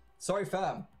 Sorry,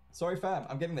 fam. Sorry, fam.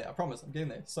 I'm getting there. I promise. I'm getting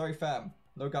there. Sorry, fam.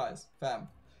 No guys. Fam.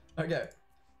 Okay.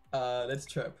 Let's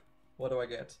chirp. What do I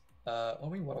get?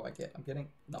 What do I get?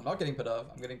 No, I'm not getting Pidove.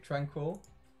 I'm getting Tranquil.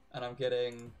 And I'm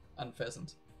getting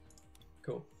Unpheasant.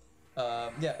 Cool.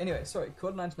 Yeah, anyway, sorry.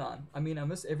 Code 99. I mean, I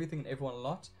miss everything and everyone a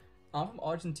lot. I'm from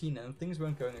Argentina and things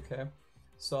weren't going okay.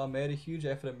 So I made a huge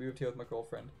effort and moved here with my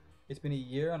girlfriend. It's been a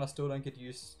year and I still don't get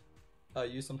used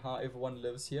on how everyone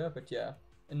lives here, but yeah.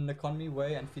 In an economy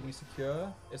way and feeling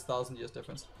secure, it's 1,000 years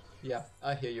difference. Yeah,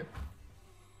 I hear you.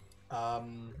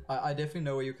 I definitely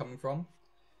know where you're coming from.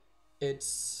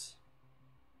 It's...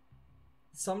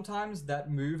 Sometimes that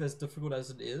move, as difficult as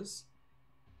it is,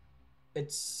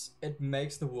 it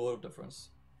makes the world of difference.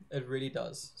 It really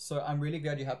does. So I'm really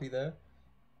glad you're happy there.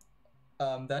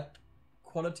 That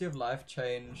quality of life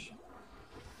change...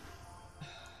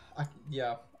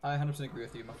 yeah, I 100% agree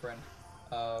with you, my friend.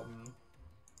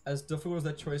 As difficult as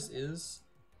that choice is,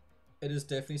 it is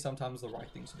definitely sometimes the right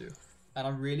thing to do. And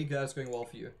I'm really glad it's going well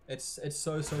for you. It's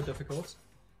so difficult.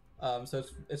 So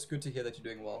it's good to hear that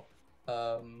you're doing well.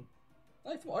 Oh,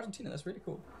 you're from Argentina, that's really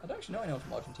cool. I don't actually know anyone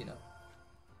from Argentina.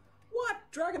 What?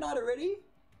 Dragonite already?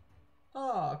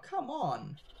 Oh, come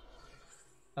on.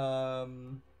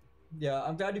 Yeah,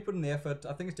 I'm glad you put in the effort.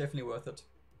 I think it's definitely worth it.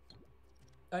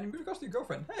 And you moved across to your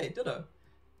girlfriend. Hey, ditto.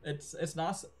 It's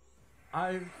nice.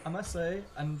 I must say,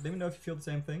 and let me know if you feel the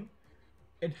same thing,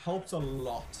 it helps a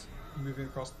lot moving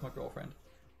across with my girlfriend.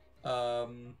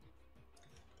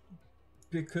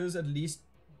 Because at least,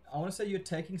 I want to say you're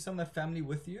taking some of that family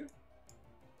with you.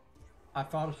 I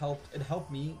found it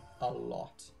helped me a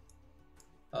lot.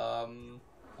 And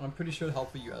I'm pretty sure it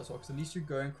helped for you as well, because at least you're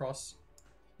going across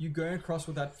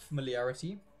with that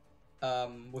familiarity,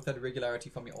 with that regularity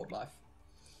from your old life.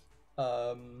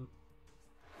 Oh,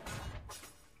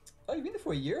 you've been there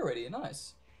for a year already.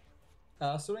 Nice.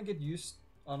 Still don't get used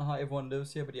on how everyone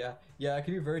lives here, but yeah, it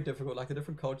can be very difficult. Like the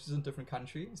different cultures in different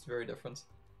countries, it's very different.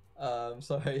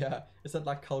 So yeah, it's that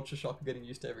like culture shock of getting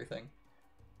used to everything.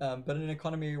 But in an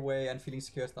economy way and feeling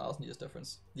secure, it's 1,000 years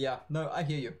difference. Yeah, no, I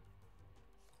hear you.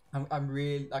 I'm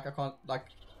really like I'm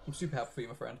super happy for you,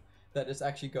 my friend, that it's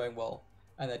actually going well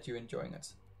and that you're enjoying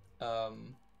it.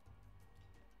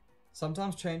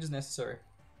 Sometimes change is necessary.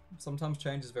 Sometimes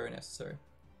change is very necessary.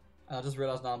 And I just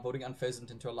realized now I'm building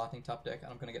Unpheasant into a lightning type deck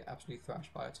and I'm gonna get absolutely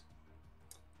thrashed by it.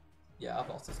 Yeah, I've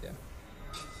lost this game.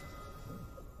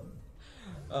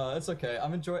 It's okay.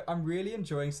 I'm really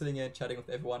enjoying sitting here chatting with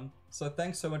everyone. So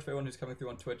thanks so much for everyone who's coming through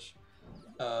on Twitch.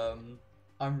 I'm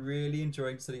really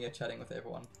enjoying sitting here chatting with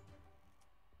everyone.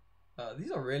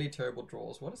 These are really terrible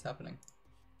draws. What is happening?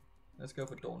 Let's go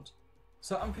for Daunt.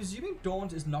 So I'm presuming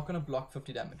Daunt is not going to block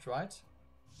 50 damage, right?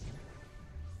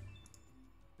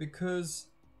 Because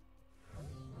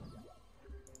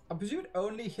I presume it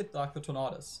only hit like the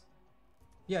Tornadus.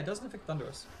 Yeah, it doesn't affect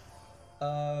Thunderous.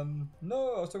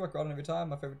 No, I was talking about Groudon every time,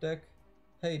 my favorite deck.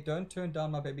 Hey, don't turn down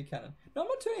my Baby Cannon. No, I'm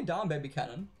not turning down Baby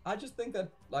Cannon. I just think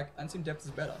that, like, Unseen Depth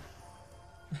is better.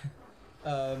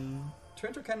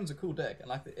 Torrential Cannon's a cool deck, and,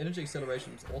 like, the energy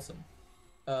acceleration is awesome.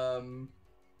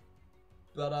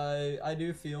 But I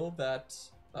do feel that,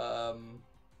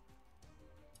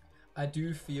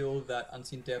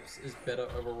 Unseen Depths is better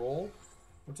overall,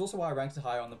 which is also why I ranked it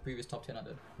higher on the previous top 10 I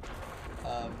did.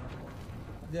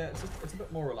 Yeah, it's a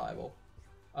bit more reliable.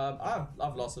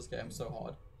 I've lost this game so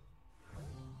hard.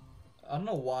 I don't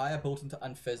know why I built into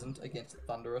Unpheasant against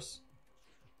Thunderous.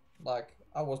 Like,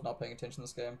 I was not paying attention to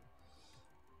this game.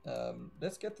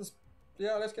 Let's get this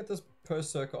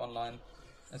Berserker online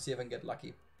and see if I can get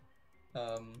lucky.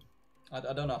 I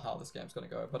don't know how this game's gonna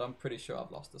go, but I'm pretty sure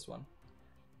I've lost this one.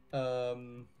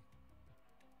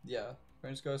 Yeah,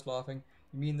 Range Ghost laughing.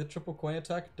 You mean the triple coin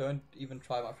attack? Don't even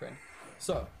try, my friend.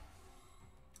 So,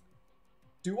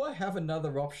 do I have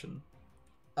another option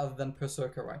other than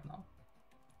Berserker right now?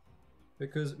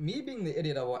 Because me being the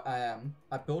idiot I am,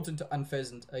 I built into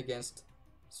Unpheasant against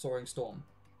Soaring Storm.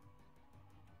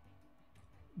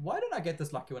 Why don't I get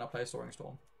this lucky when I play Soaring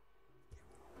Storm?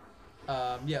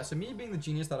 Yeah, so me being the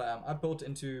genius that I am, I built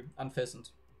into Unpheasant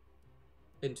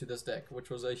into this deck, which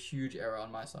was a huge error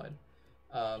on my side.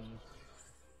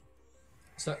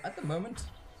 So at the moment,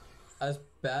 as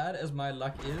bad as my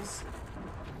luck is,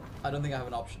 I don't think I have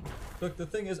an option. Look, the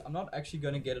thing is, I'm not actually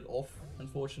going to get it off,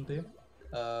 unfortunately.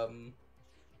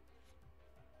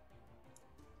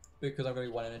 Because I'm going to be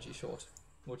 1 energy short,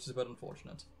 which is a bit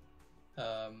unfortunate.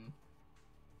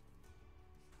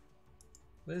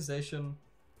 There's Zacian.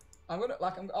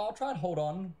 I'll try and hold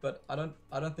on, but I don't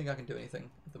think I can do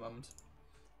anything at the moment.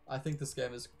 I think this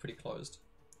game is pretty closed.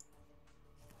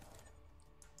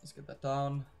 Let's get that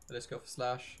down. Let's go for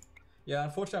Slash. Yeah,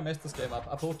 unfortunately I messed this game up.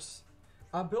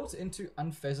 I built into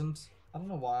Unpheasant. I don't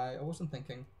know why. I wasn't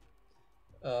thinking.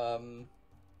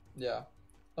 Yeah.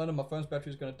 Oh no, my phone's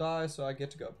battery is gonna die, so I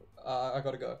get to go. I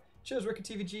gotta go. Cheers, Ricky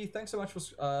TVG. Thanks so much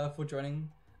for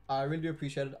joining. I really do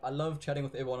appreciate it. I love chatting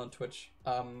with everyone on Twitch.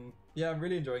 Yeah, I'm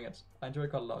really enjoying it. I enjoy it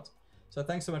quite a lot. So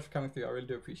thanks so much for coming through. I really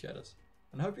do appreciate it.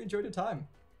 And I hope you enjoyed your time.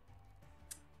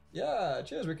 Yeah,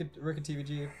 cheers, Rick and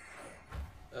TVG.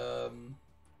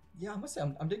 Yeah, I must say,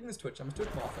 I'm digging this Twitch. I must do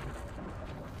it more often.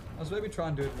 I was maybe try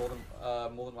and do it more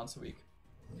than once a week.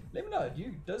 Let me know,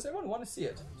 does everyone want to see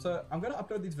it? So I'm going to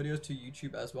upload these videos to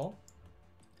YouTube as well.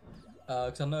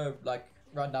 Because I know, like,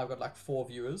 right now I've got like 4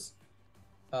 viewers.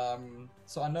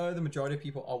 So I know the majority of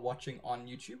people are watching on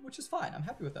YouTube, which is fine. I'm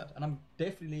happy with that. And I'm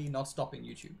definitely not stopping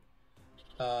YouTube.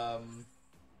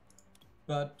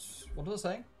 But what was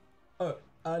I saying? Oh,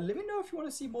 let me know if you want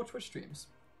to see more Twitch streams.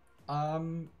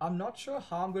 I'm not sure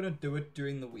how I'm going to do it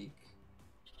during the week.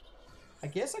 I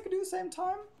guess I could do the same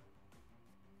time.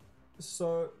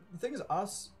 So the thing is, I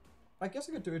guess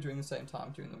I could do it during the same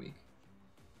time during the week.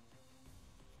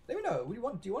 Let me know. Do you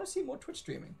want to see more Twitch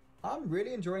streaming? I'm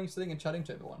really enjoying sitting and chatting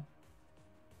to everyone.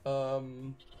 I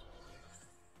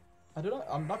don't know.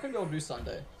 I'm not going to be able to do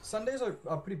Sunday. Sundays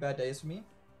are pretty bad days for me.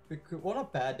 Well,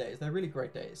 not bad days. They're really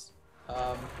great days.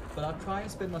 But I try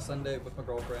and spend my Sunday with my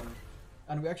girlfriend.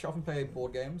 And we actually often play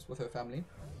board games with her family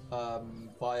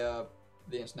via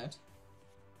the internet.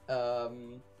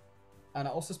 And I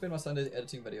also spend my Sundays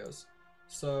editing videos.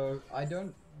 So I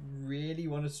don't really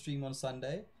want to stream on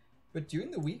Sunday. But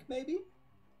during the week, maybe?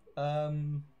 Yeah,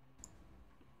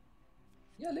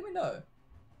 let me know.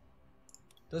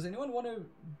 Does anyone want to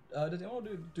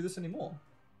do this anymore?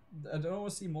 I don't want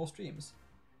to see more streams.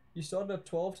 You started at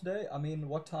 12 today? I mean,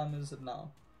 what time is it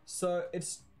now? So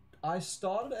I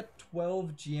started at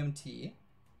 12 GMT.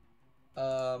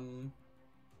 I'm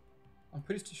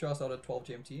pretty sure I started at 12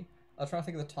 GMT. I'm trying to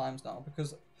think of the times now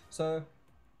because, so,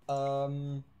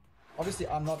 obviously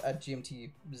I'm not at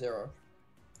GMT 0.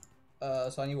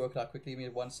 So I need to work it out quickly. Give me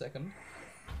 1 second.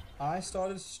 I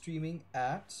started streaming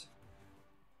at,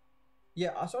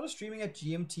 I started streaming at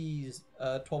GMT's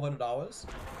 1200 hours.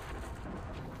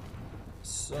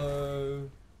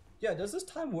 So, yeah, does this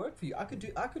time work for you? I could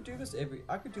do this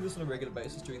on a regular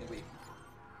basis during the week.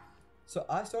 So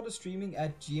I started streaming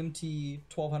at GMT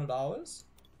 1200 hours.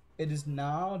 It is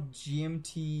now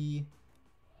GMT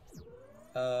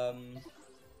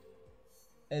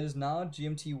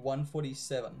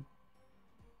 147.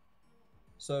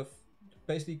 So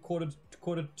basically quarter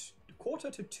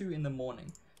to 2 in the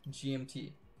morning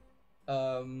GMT.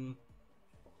 So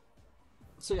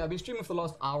yeah, I've been streaming for the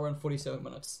last hour and 47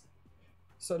 minutes.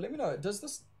 So let me know, does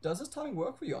this timing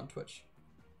work for you on Twitch?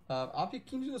 I'll be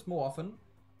keen to do this more often.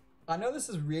 I know this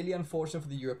is really unfortunate for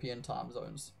the European time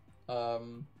zones.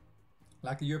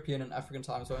 Like the European and African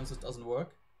time zones, this doesn't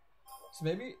work. So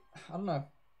maybe, I don't know.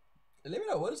 Let me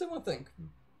know, what does everyone think?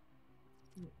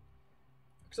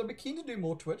 Because I'd be keen to do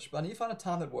more Twitch, but I need to find a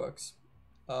time that works.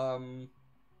 Honestly,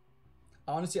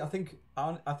 I think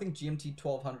GMT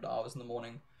 1200 hours in the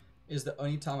morning is the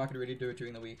only time I could really do it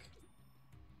during the week.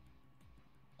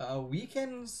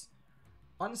 Weekends,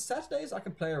 on Saturdays I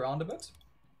can play around a bit.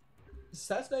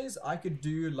 Saturdays I could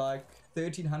do like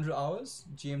 1300 hours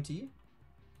GMT.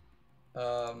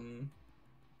 Yeah,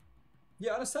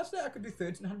 on a Saturday I could do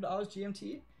 1300 hours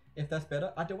GMT if that's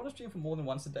better. I don't want to stream for more than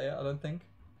once a day, I don't think.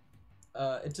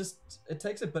 It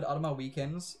takes a bit out of my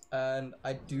weekends, and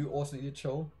I do also need to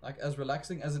chill. Like, as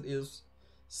relaxing as it is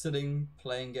sitting,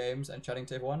 playing games and chatting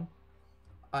to everyone,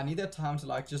 I need that time to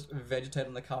like just vegetate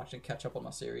on the couch and catch up on my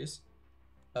series.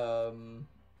 Yeah,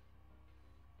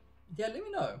 let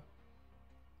me know.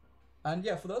 And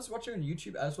yeah, for those watching on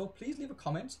YouTube as well, please leave a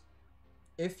comment.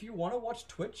 If you want to watch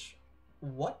Twitch,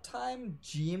 what time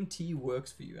GMT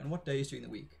works for you and what days during the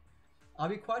week? I'll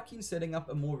be quite keen setting up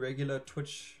a more regular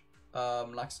Twitch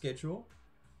like schedule.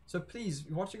 So please, if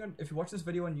you're watching this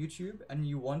video on YouTube and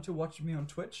you want to watch me on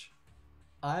Twitch,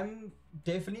 I'm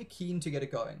definitely keen to get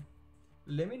it going.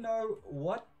 Let me know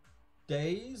what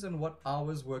days and what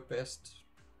hours work best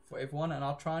for everyone, and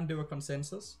I'll try and do a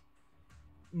consensus.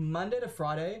 Monday to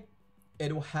Friday,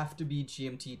 it'll have to be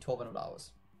GMT 1200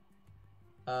 hours.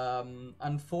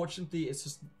 Unfortunately,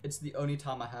 it's the only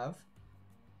time I have.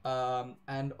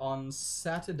 And on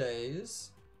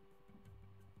Saturdays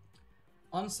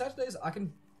I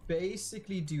can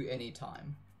basically do any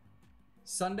time.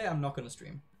 Sunday I'm not going to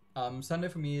stream. Sunday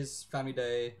for me is family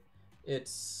day.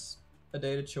 It's a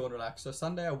day to chill and relax. So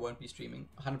Sunday I won't be streaming.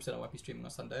 100% I won't be streaming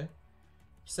on Sunday.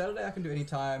 Saturday I can do any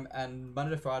time, and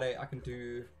Monday to Friday I can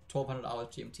do 1200 hours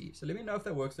GMT. So let me know if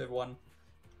that works for everyone.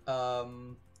 Yeah,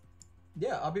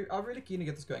 I'm really keen to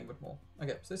get this going a bit more.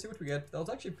 Okay, so let's see what we get. That was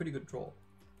actually a pretty good draw.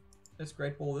 Let's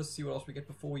great ball. Let's see what else we get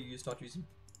before we start using.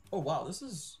 Oh wow, this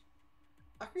is.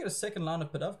 I can get a second line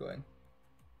of Padav going.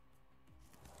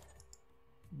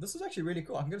 This is actually really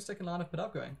cool. I can get a second line of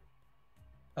Padav going.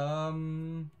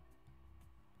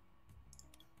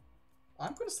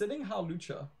 I'm considering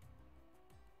Howlucha.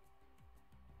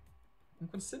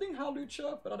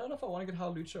 But I don't know if I want to get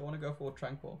Howlucha. I want to go for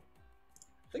Tranquil.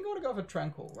 I think I want to go for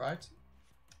Tranquil, right?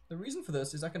 The reason for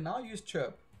this is I can now use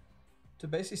Chirp to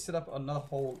basically set up another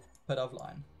whole Pidove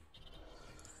line.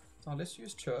 So let's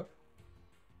use Chirp.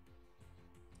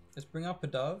 Let's bring out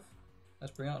Pidove.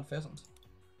 Let's bring out Pheasant.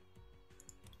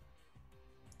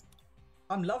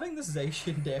 I'm loving this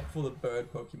Zacian deck for the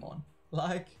bird Pokemon.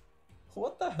 Like,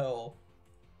 what the hell?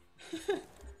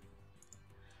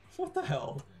 What the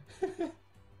hell?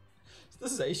 The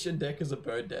Zacian deck is a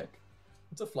bird deck.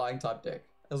 It's a flying type deck.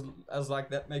 As like,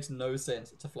 that makes no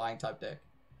sense. It's a flying type deck.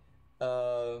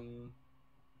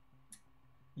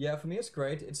 Yeah, for me it's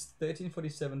great. It's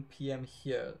 13:47 PM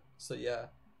here. So yeah.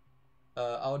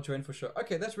 I'll join for sure.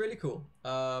 Okay, that's really cool.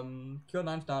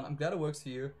 Q9's down. I'm glad it works for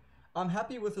you. I'm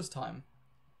happy with this time.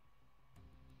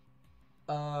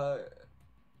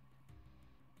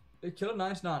 Killer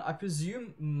 99. I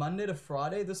presume Monday to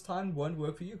Friday this time won't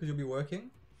work for you because you'll be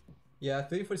working. Yeah,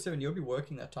 30:47. You'll be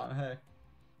working that time. Hey.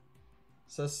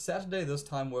 So Saturday this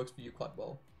time works for you quite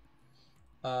well.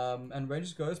 And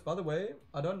Rangers goes. By the way,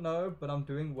 I don't know, but I'm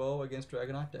doing well against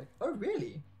Dragonite deck. Oh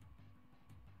really?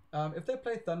 If they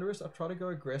play Thundurus, I'll try to go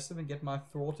aggressive and get my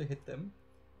Thrall to hit them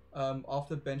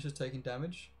after the bench is taking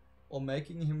damage, or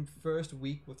making him first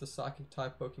weak with the Psychic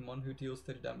type Pokemon who deals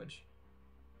 30 damage.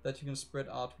 That you can spread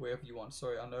out wherever you want.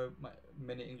 Sorry, I know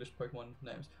many English Pokemon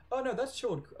names. Oh no, that's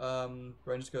chilled.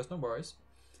 Rangers Ghost, no worries.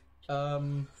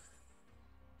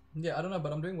 Yeah, I don't know,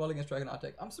 but I'm doing well against Dragonite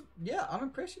deck. I'm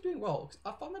impressed you're doing well.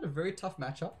 I found that a very tough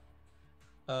matchup.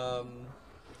 Oh,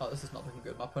 this is not looking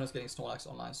good. My opponent's getting Snorlax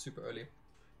online super early.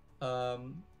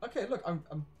 Okay, look,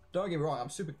 don't get me wrong, I'm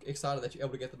super excited that you're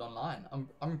able to get that online. I'm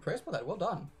impressed by that, well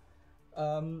done.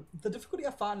 The difficulty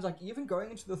I find is like even going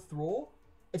into the Thrall,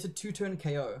 it's a 2-turn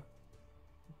KO,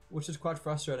 which is quite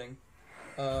frustrating.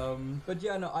 But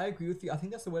yeah, no, I agree with you. I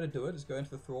think that's the way to do it, is go into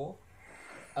the Thrall.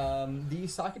 The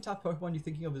Psychic type Pokemon you're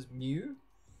thinking of is Mew,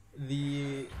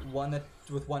 the one that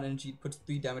with 1 energy puts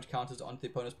 3 damage counters onto the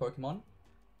opponent's Pokemon.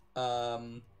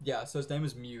 Yeah, so his name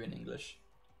is Mew in English.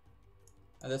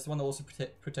 And that's the one that also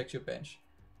protects your bench.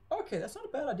 Okay, that's not a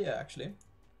bad idea, actually.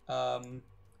 Going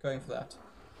for that.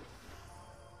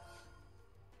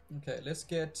 Okay, let's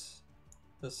get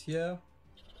this here.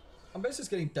 I'm basically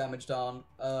just getting damage down.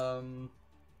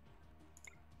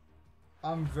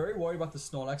 I'm very worried about the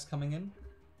Snorlax coming in,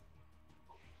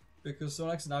 because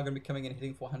Snorlax is now going to be coming in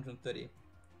hitting for 130.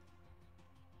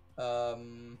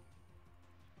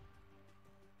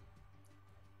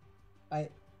 I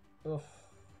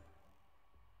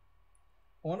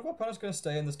wonder if our opponent's going to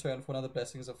stay in this turn for another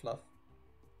Blessings of Fluff.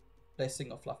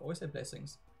 Blessing of Fluff. I always say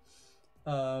blessings.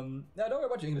 No, don't worry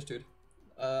about your English, dude.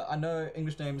 I know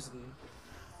English names and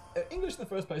English in the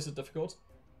first place is difficult,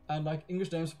 and like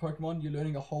English names for Pokemon, you're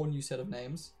learning a whole new set of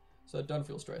names. So don't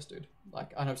feel stressed, dude.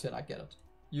 Like, I understand, I get it.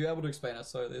 You're able to explain it,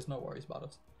 so there's no worries about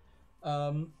it.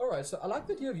 Alright, so I like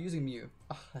the idea of using Mew.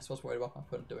 That's what's worried about my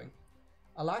opponent doing.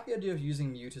 I like the idea of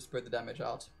using Mew to spread the damage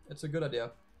out. It's a good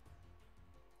idea.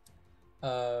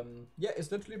 Yeah,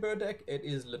 it's literally a bird deck. It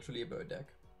is literally a bird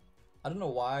deck. I don't know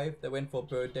why they went for a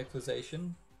bird deck for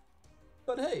Zacian,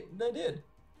 but hey, they did.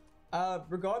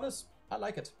 Regardless, I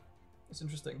like it. It's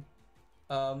interesting.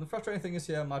 The frustrating thing is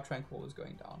here, my Tranquil is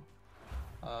going down.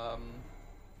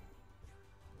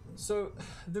 So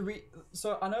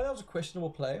I know that was a questionable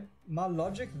play. My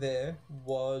logic there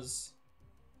was,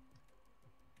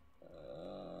 I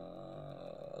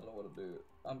don't know what to do.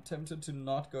 I'm tempted to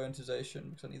not go into Zacian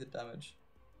because I need the damage.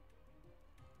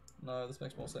 No, this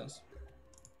makes more sense.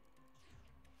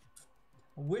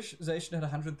 I wish Zacian had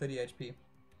 130 HP.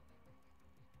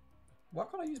 Why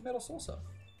can't I use Metal Saucer?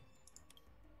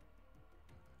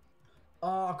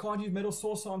 Oh, I can't use Metal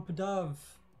Saucer on Pidove.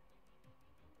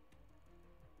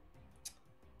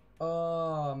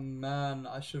 Oh man,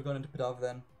 I should have gone into Pidove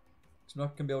then. I'm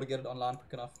not going to be able to get it online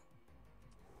quick enough.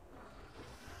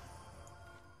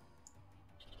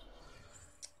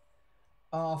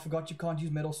 Oh, I forgot you can't use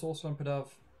Metal Saucer on Pidove.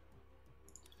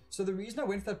 So the reason I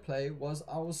went for that play was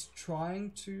I was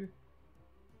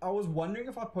wondering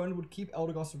if my opponent would keep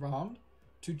Eldegoss around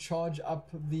to charge up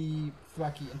the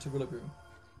Thwackey into Rillaboom.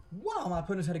 Wow, my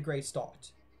opponent had a great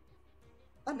start.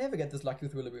 I never get this lucky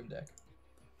with Rillaboom deck.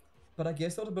 But I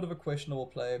guess that was a bit of a questionable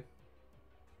play.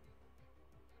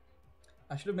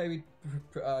 I should have maybe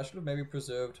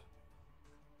preserved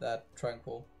that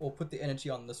Tranquil, or put the energy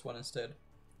on this one instead.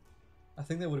 I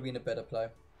think that would have been a better play.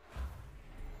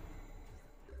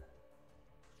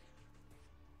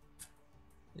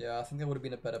 Yeah, I think that would have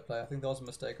been a better play. I think that was a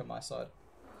mistake on my side.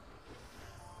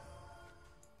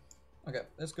 Okay,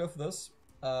 let's go for this.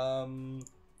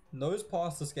 Nose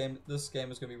pass this game is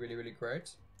going to be really, really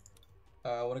great.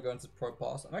 I want to go into Pro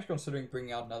Pass. I'm actually considering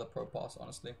bringing out another Pro Pass,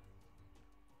 honestly.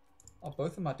 Oh,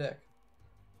 both in my deck.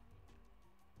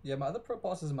 Yeah, my other Pro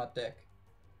Pass is in my deck.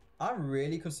 I'm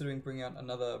really considering bringing out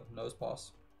another Nose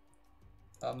Pass.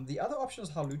 The other option is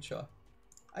Halucha.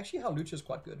 Actually, Halucha is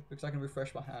quite good because I can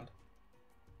refresh my hand.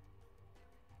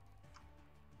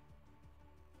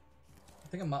 I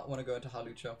think I might want to go into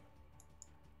Halucha.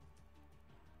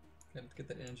 Okay, let's get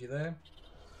that energy there.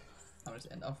 I'm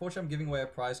just end. Unfortunately, I'm giving away a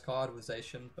prize card with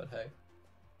Zacian, but hey.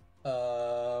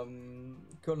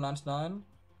 Code 99.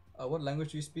 What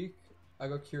language do you speak? I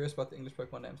got curious about the English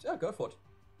Pokemon names. Yeah, go for it.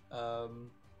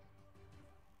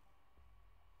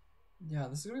 Yeah,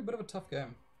 this is gonna be a bit of a tough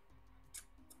game.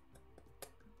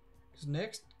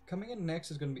 Because coming in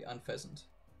next is gonna be Unpheasant.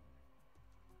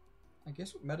 I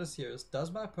guess what matters here is,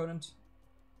 does my opponent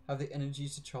have the energy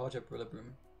to charge up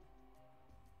Rillaboom?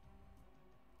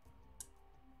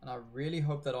 And I really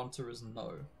hope that answer is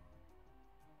no.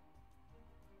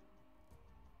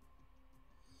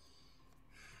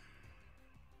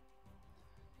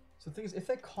 So the thing is, if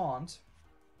they can't,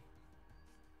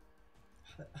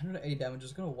 180 damage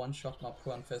is going to one-shot my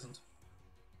poor Unpheasant.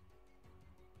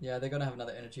 Yeah, they're going to have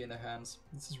another energy in their hands.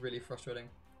 This is really frustrating.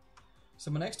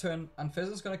 So my next turn,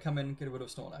 Unpheasant's going to come in and get rid of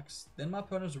Snorlax. Then my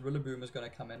opponent's Rillaboom is going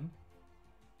to come in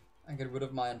and get rid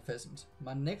of my Unpheasant.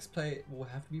 My next play will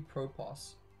have to be Pro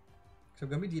Pass. So I'm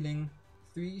going to be dealing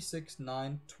 3, 6,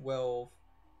 9, 12,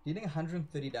 dealing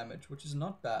 130 damage, which is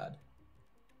not bad.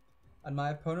 And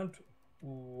my opponent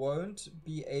won't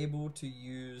be able to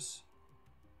use...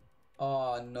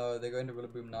 Oh no, they're going to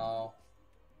Rillaboom now.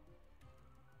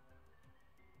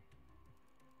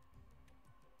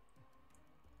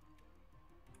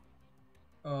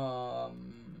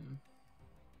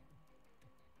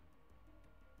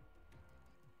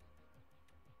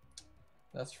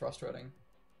 That's frustrating.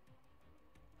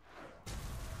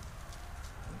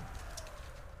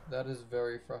 That is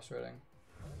very frustrating.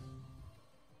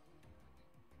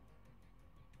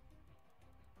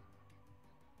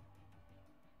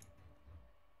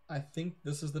 I think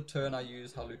this is the turn I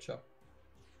use Halucha.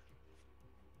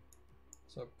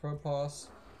 So Pro Pass.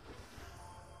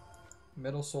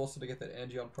 Metal Saucer to get that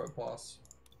energy on Pro Pass.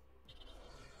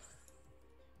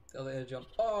 The other energy on...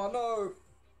 Oh no!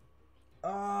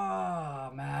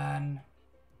 Ah, man.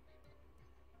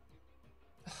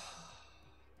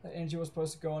 That energy was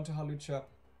supposed to go onto Halucha.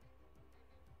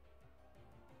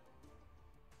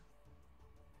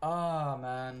 Ah,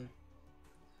 man.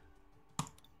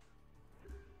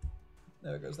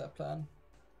 There goes that plan.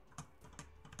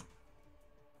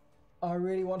 I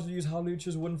really wanted to use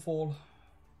Halucha's Windfall.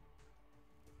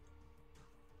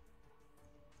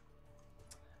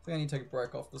 I think I need to take a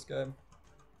break off this game.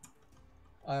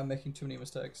 I am making too many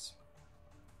mistakes.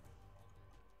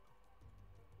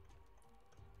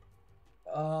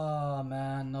 Ah,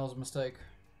 man, that was a mistake.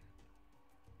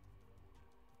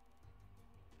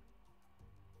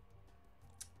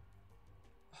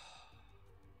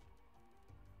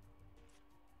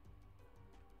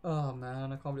 Oh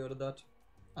man, I can't believe I did that.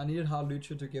 I needed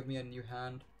Halucha to give me a new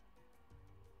hand.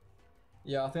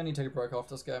 Yeah, I think I need to take a break off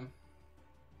this game.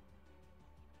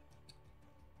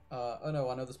 Oh no,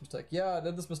 I know this mistake. Yeah, I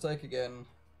did this mistake again.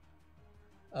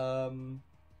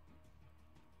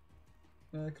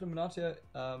 Illuminati,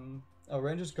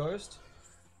 Ranger's Ghost.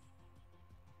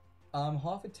 I'm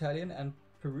half Italian and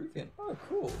Peruvian. Oh,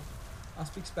 cool. I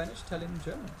speak Spanish, Italian, and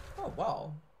German. Oh,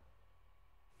 wow.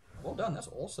 Well done, that's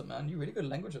awesome, man. You're really good at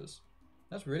languages.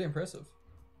 That's really impressive.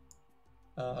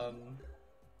 Yeah,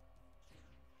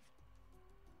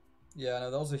 no,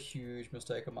 that was a huge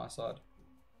mistake on my side.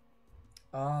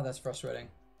 Ah, that's frustrating.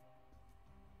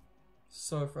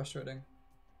 So frustrating.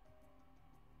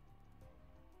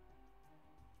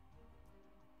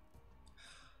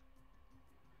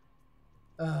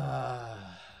 And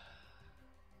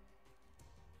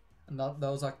that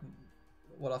was like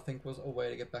what I think was a way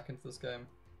to get back into this game.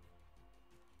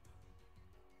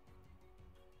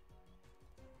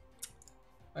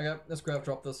 Okay, let's grab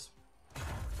drop this.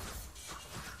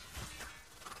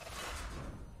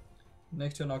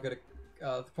 Next turn I'll get a...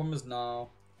 the problem is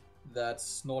now that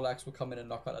Snorlax will come in and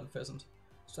knock out Unpheasant.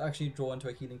 So actually draw into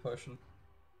a healing potion.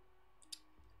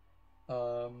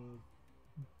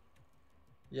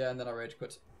 Yeah, and then I rage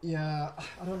quit. Yeah,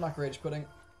 I don't like rage quitting.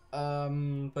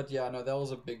 But yeah, no, that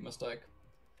was a big mistake.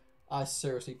 I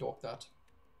seriously dorked that.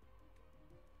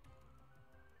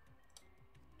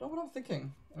 Don't know what I'm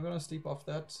thinking. I'm gonna sleep off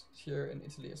that. Here in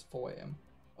Italy it's 4 AM.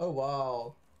 Oh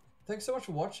wow. Thanks so much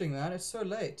for watching, man. It's so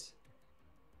late.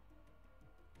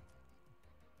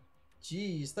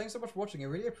 Jeez, thanks so much for watching. I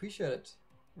really appreciate it,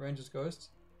 Rangers Ghost.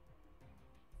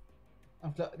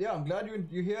 I'm glad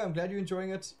you're here. I'm glad you're enjoying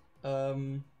it.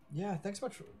 Yeah, thanks so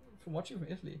much for watching from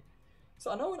Italy.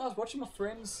 So I know when I was watching my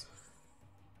friends,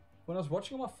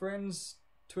 on my friends'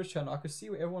 Twitch channel, I could see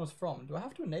where everyone was from. Do I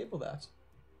have to enable that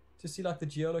to see like the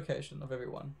geolocation of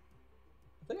everyone?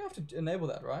 I think I have to enable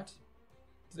that, right?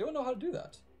 Does anyone know how to do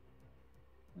that?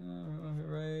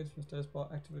 Raid, status bar,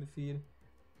 activity feed.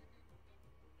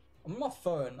 I'm on my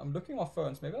phone. I'm looking at my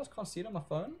phone, so maybe I just can't see it on my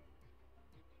phone.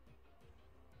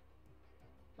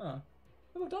 Huh.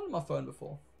 I've done it on my phone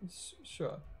before.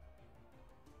 Sure.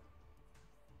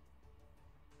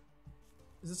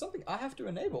 Is it something I have to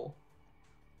enable?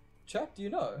 Chat, do you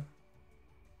know?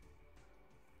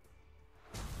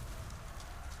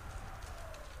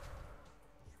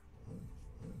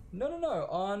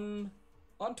 No.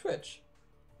 On Twitch.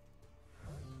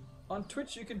 On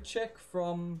Twitch, you can check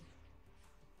from.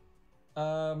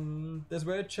 There's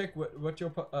where to check what your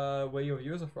where your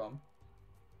viewers are from.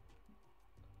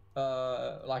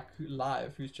 Like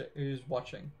live, who's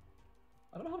watching.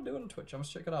 I don't know how to do it on Twitch. I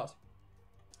must check it out.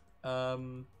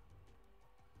 So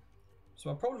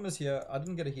my problem is here. I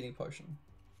didn't get a healing potion.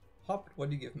 Hop, what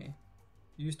do you give me?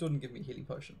 You still didn't give me a healing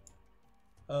potion.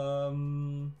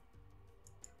 Can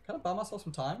I buy myself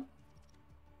some time?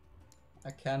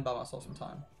 I can buy myself some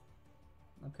time.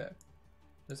 Okay.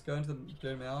 Let's go into the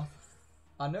blue mouth.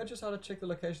 I know just how to check the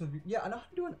location of the... Yeah, I know how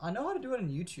to do it. I know how to do it on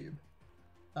YouTube.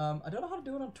 I don't know how to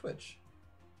do it on Twitch.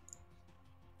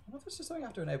 I don't know if it's just something I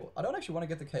have to enable. I don't actually want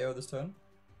to get the KO this turn.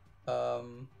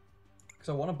 Because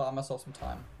I want to buy myself some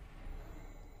time.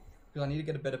 Because I need to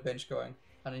get a better bench going.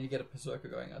 And I need to get a Berserker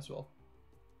going as well.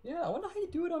 Yeah, I wonder how you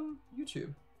do it on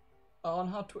YouTube. On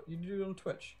how you do it on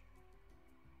Twitch.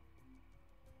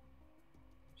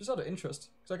 Just out of interest.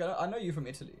 Because like, I know you from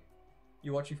Italy.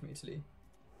 You watch you from Italy.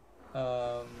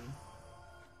 Yeah,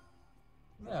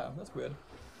 that's weird.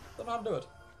 Don't know how to do it.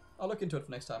 I'll look into it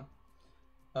for next time.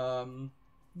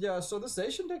 Yeah, so the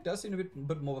Zacian deck does seem a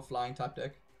bit more of a flying type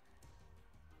deck.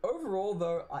 Overall,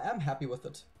 though, I am happy with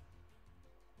it.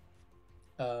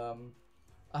 I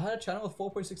had a channel with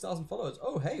 4.6 thousand followers.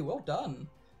 Oh, hey, well done.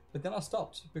 But then I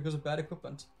stopped because of bad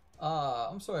equipment.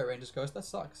 I'm sorry, Rangers Ghost, that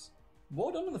sucks.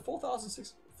 Well done on the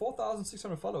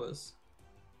 4,600 followers.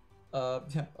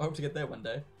 Yeah, I hope to get there one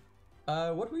day.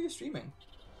 What were you streaming?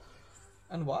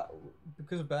 And why?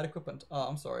 Because of bad equipment. Oh,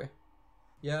 I'm sorry.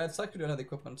 Yeah, it's like we don't have the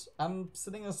equipment. I'm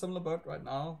sitting in a similar boat right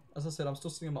now. As I said, I'm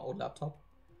still sitting on my old laptop.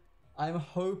 I'm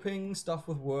hoping stuff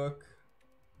with work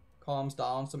calms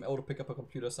down, so I'm able to pick up a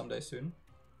computer someday soon.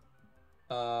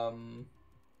 And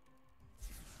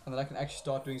then I can actually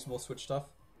start doing some more Switch stuff.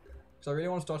 Because I really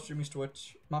want to start streaming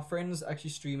Switch. My friend's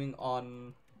actually streaming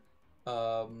on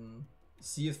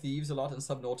Sea of Thieves a lot and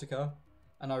Subnautica.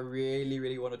 And I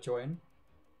really want to join.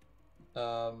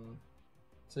 So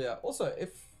yeah, also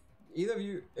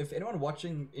if anyone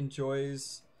watching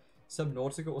enjoys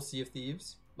Subnautica or Sea of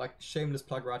Thieves, like shameless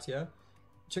plug right here,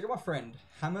 check out my friend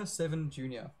Hammer7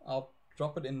 Jr. I'll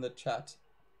drop it in the chat.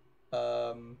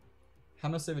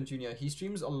 Hammer7 Jr. He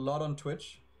streams a lot on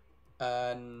Twitch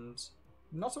and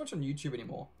not so much on YouTube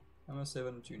anymore.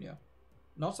 Hammer7 Jr.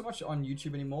 Not so much on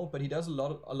YouTube anymore, but he does a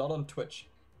lot on Twitch.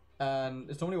 And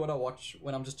it's normally what I watch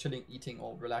when I'm just chilling, eating,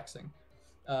 or relaxing.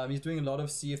 He's doing a lot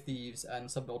of Sea of Thieves and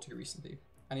Subnautica recently.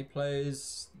 And he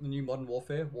plays the new Modern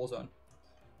Warfare, Warzone.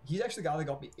 He's actually the guy that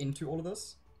got me into all of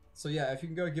this. So yeah, if you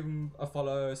can go give him a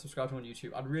follow, subscribe to him on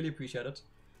YouTube, I'd really appreciate it.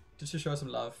 Just to show some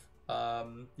love.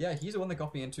 Yeah, he's the one that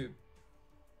got me into...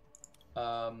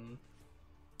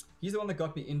 he's the one that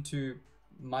got me into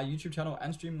my YouTube channel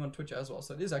and streaming on Twitch as well.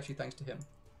 So it is actually thanks to him.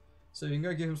 So you can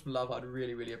go give him some love, I'd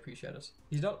really appreciate it.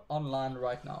 He's not online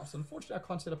right now, so unfortunately I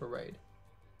can't set up a raid.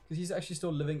 Because he's actually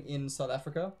still living in South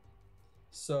Africa.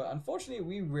 So unfortunately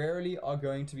we rarely are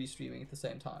going to be streaming at the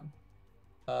same time.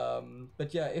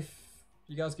 But yeah, if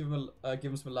you guys give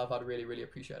him some love, I'd really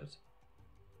appreciate it.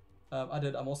 I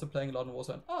did, I'm also playing a lot in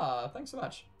Warzone. Ah, thanks so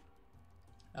much.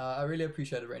 I really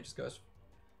appreciate it, Rangers Ghost.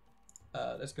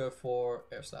 Let's go for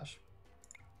Air Slash.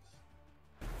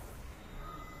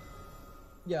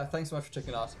 Yeah, thanks so much for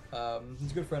checking it out.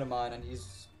 He's a good friend of mine, and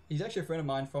he's actually a friend of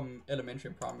mine from elementary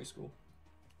and primary school.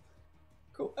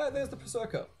 Cool. Oh, there's the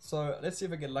Berserker. So let's see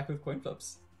if I get lucky with coin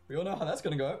flips. We all know how that's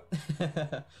gonna go.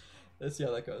 Let's see how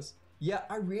that goes. Yeah,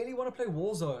 I really want to play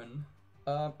Warzone.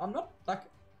 I'm not like...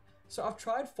 So I've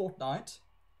tried Fortnite.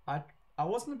 I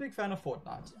wasn't a big fan of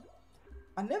Fortnite.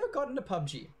 I never got into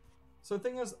PUBG. So the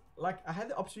thing is, like, I had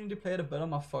the opportunity to play it a bit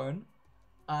on my phone,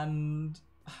 and...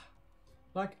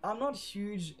 Like, I'm not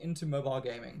huge into mobile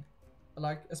gaming.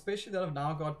 Like, especially that I've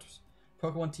now got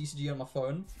Pokemon TCG on my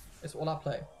phone. It's all I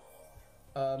play.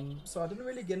 So I didn't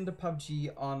really get into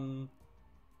PUBG on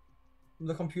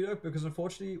the computer because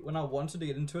unfortunately when I wanted to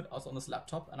get into it I was on this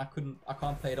laptop and I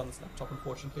can't play it on this laptop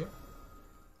unfortunately.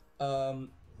 So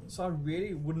I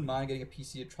really wouldn't mind getting a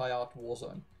PC to try out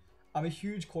Warzone. I'm a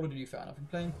huge Call of Duty fan. I've been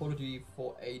playing Call of Duty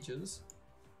for ages.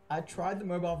 I tried the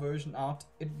mobile version out.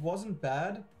 It wasn't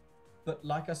bad, but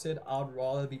like I said, I'd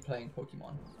rather be playing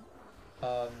Pokemon.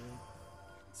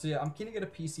 So yeah, I'm keen to get a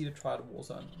PC to try out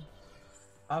Warzone.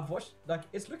 I've watched, like,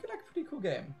 it's looking like a pretty cool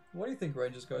game. What do you think,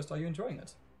 Rangers Ghost? Are you enjoying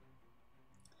it?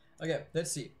 Okay,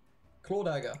 let's see. Claw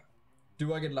Dagger.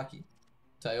 Do I get lucky?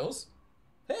 Tails.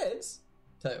 Heads.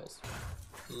 Tails.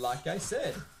 Like I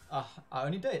said, I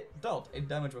only dealt 8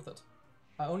 damage with it.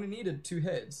 I only needed 2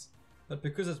 heads. But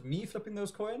because it's me flipping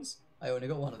those coins, I only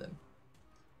got 1 of them.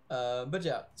 But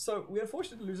yeah, so we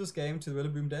unfortunately lose this game to the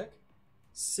Rillaboom deck.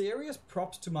 Serious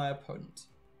props to my opponent.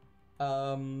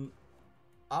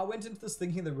 I went into this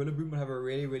thinking the Rillaboom would have a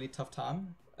really, really tough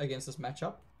time against this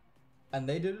matchup. And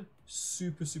they did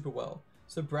super, super well.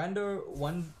 So Brando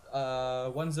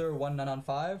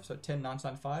 101995, so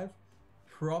 10995.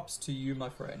 Props to you, my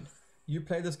friend. You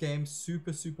played this game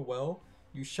super, super well.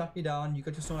 You shut me down. You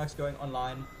got your Snorlax going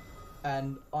online.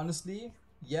 And honestly,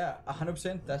 yeah,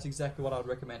 100%, that's exactly what I would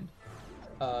recommend.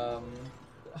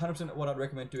 100% what I'd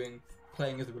recommend doing,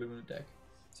 playing as the Rillaboom deck.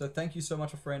 So thank you so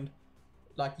much, my friend.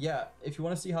 Like, yeah, if you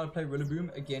want to see how to play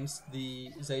Rillaboom against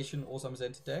the Zacian or some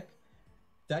Zenta deck,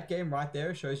 that game right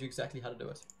there shows you exactly how to do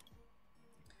it.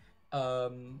 I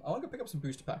want to go pick up some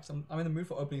booster packs. I'm in the mood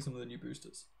for opening some of the new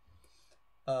boosters.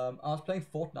 I was playing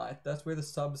Fortnite. That's where the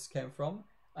subs came from.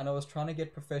 And I was trying to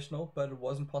get professional, but it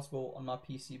wasn't possible on my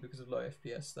PC because of low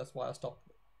FPS. That's why I stopped.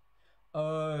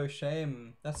 Oh,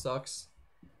 shame. That sucks.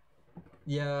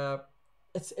 Yeah,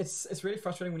 it's really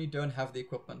frustrating when you don't have the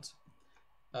equipment.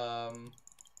 Yeah,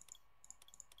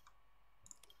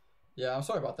 I'm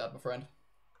sorry about that, my friend.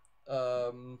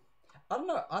 I don't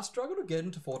know. I struggle to get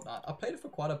into Fortnite. I played it for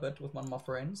quite a bit with one of my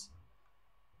friends.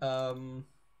 I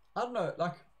don't know.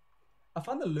 Like, I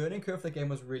found the learning curve for the game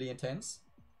was really intense,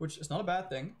 which is not a bad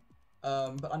thing.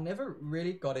 But I never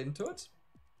really got into it.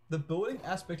 The building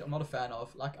aspect I'm not a fan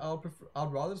of. Like,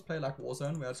 I'd rather just play like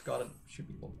Warzone where I just go out and shoot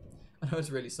people. I know it's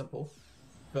really simple,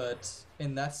 but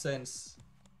in that sense,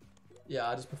 yeah,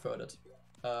 I just preferred it.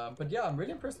 But yeah, I'm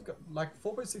really impressed. Like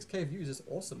 4.6k views is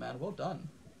awesome, man. Well done.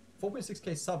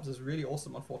 4.6k subs is really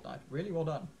awesome on Fortnite. Really well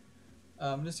done.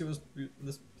 Let's see what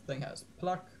this thing has.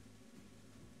 Pluck.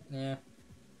 Yeah.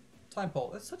 Time Pole.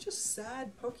 That's such a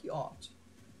sad Poke art.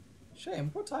 Shame.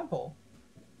 Poor Time Pole.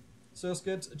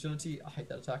 Surskit. Agility. I hate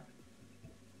that attack.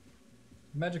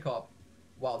 Magikarp.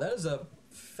 Wow, that is a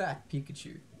fat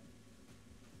Pikachu.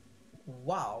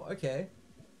 Wow, okay.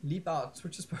 Leap Out.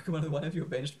 Switches Pokemon with one of your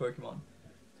benched Pokemon.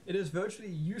 It is virtually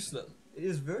useless. It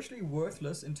is virtually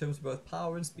worthless in terms of both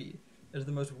power and speed. It is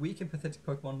the most weak and pathetic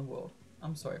Pokemon in the world.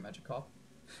 I'm sorry, Magikarp.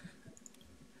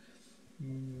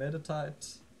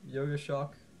 Meditite, Yoga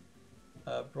Shock,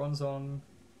 Bronzong,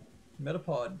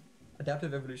 Metapod,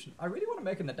 Adaptive Evolution. I really want to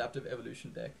make an Adaptive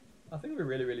Evolution deck. I think it would be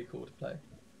really, really cool to play.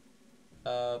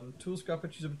 Tool Scrapper,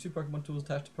 choose up 2 Pokemon tools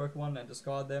attached to Pokemon and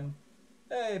discard them.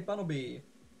 Hey, Bunnelby.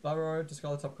 Barrow,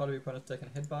 discard the top card of your opponent's deck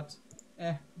and headbutt.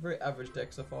 Very average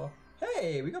deck so far.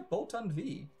 Hey, we got Boltund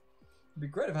V. It'd be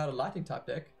great if I had a lightning type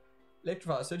deck.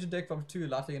 Electrify, search your deck for up to 2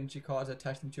 lightning energy cards,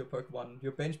 attach them to your Pokemon,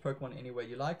 your bench Pokemon any way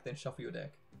you like, then shuffle your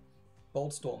deck.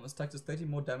 Bolt Storm, this attack does 30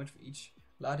 more damage for each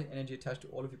lightning energy attached to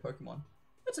all of your Pokemon.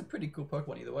 That's a pretty cool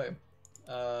Pokemon either way.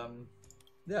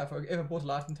 Yeah, if I ever bought a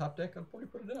lightning type deck, I'd probably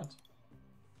put it in it.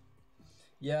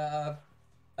 Yeah,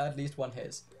 at least 1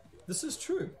 Hez. This is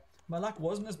true. My luck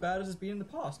wasn't as bad as it's been in the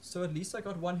past, so at least I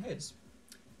got 1 Hez.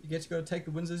 You get to go take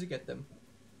the wins as you get them.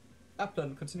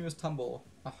 Applin, Continuous Tumble.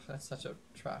 Oh, that's such a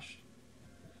trash.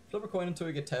 Flip a coin until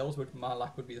you get tails, which my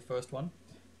luck would be the first one.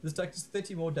 This deck does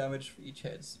 30 more damage for each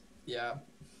heads. Yeah.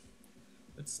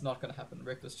 It's not gonna happen.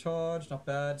 Reckless Charge, not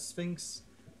bad. Sphinx.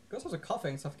 Goes also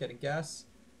coughing, suffocating gas.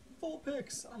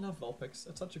 Vulpix. I love Vulpix.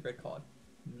 It's such a great card.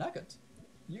 Nugget.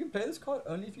 You can play this card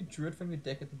only if you drew it from your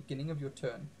deck at the beginning of your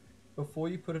turn. Before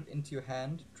you put it into your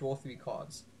hand, draw 3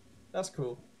 cards. That's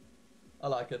cool. I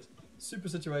like it. Super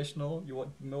situational. You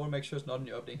want to make sure it's not in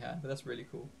your opening hand, but that's really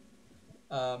cool.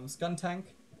 Skuntank.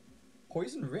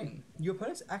 Poison Ring. Your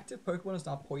opponent's active Pokemon is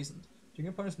now poisoned. During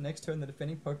your opponent's next turn, the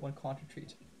defending Pokemon can't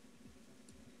retreat.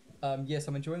 Yes,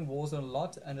 I'm enjoying Warzone a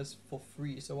lot, and it's for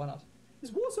free, so why not?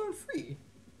 Is Warzone free?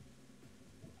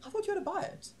 I thought you had to buy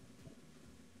it.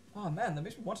 Oh man, that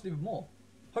makes me want it even more.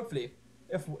 Hopefully,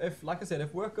 if like I said,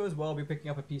 if work goes well, I'll be picking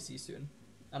up a PC soon,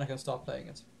 and I can start playing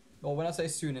it. Well, when I say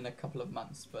soon, in a couple of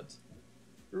months, but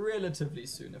relatively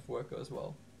soon if work goes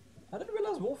well. I didn't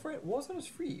realize Warzone was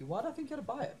free. Why did I think you had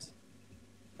to buy it?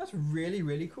 That's really,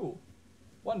 really cool.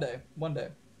 One day.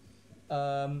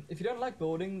 If you don't like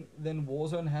building, then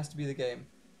Warzone has to be the game.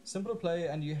 Simple to play,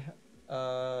 and you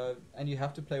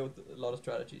have to play with a lot of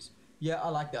strategies. Yeah, I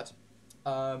like that.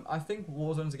 I think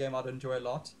Warzone is a game I'd enjoy a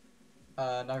lot,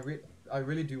 and I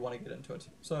really do want to get into it.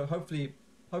 So hopefully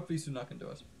soon I can do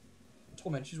it.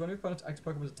 Torment. Choose one of your opponent's active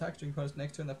Pokemon's attacks during opponent's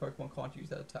next turn. That Pokemon can't use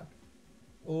that attack.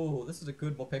 Oh, this is a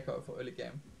good Morpeko for early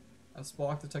game. And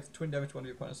Spark attacks 20 damage to one of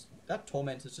your opponents. That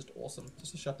Torment is just awesome,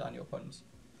 just to shut down your opponents.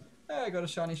 Hey, I got a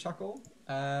shiny Shuckle,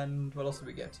 and what else did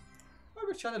we get? Oh,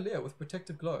 we got Chandelier with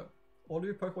Protective Glow. All of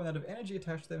your Pokemon that have energy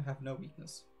attached to them have no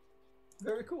weakness.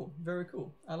 Very cool, very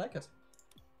cool. I like it.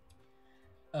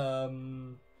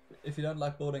 If you don't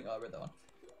like building, I read that one.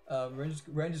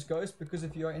 Ranger's Ghost, because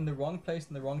if you are in the wrong place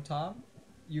in the wrong time,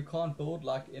 you can't build.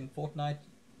 Like in Fortnite,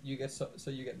 you get so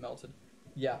you get melted.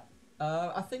 Yeah.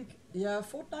 I think, yeah,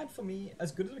 Fortnite for me,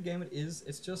 as good as a game it is,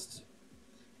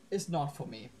 it's not for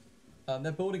me.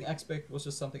 That building aspect was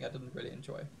just something I didn't really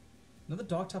enjoy. Another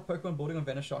dark type Pokemon building on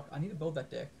Venoshock. I need to build that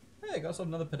deck. Hey, got ourselves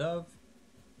another Pidove,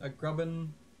 a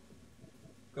Grubbin,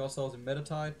 got ourselves a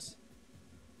Meditite.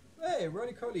 Hey,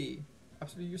 Roly-Coly,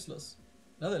 absolutely useless.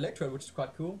 Another Electrode, which is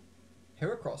quite cool.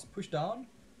 Heracross, push down.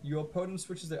 Your opponent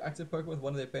switches their active Pokemon with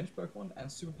one of their bench Pokemon, and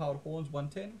superpowered Horns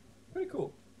 110. Pretty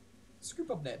cool.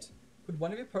 Scoop Up Net. Put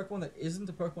one of your Pokemon that isn't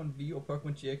a Pokemon V or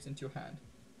Pokemon GX into your hand.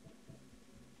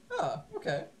 Ah,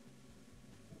 okay.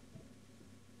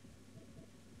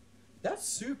 That's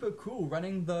super cool,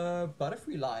 running the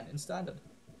Butterfree line in Standard.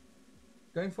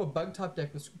 Going for a Bug-type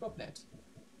deck with Scoop Up Net.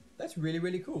 That's really,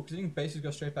 really cool, because you can basically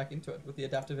go straight back into it with the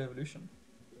Adaptive Evolution.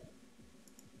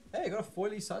 Hey, I got a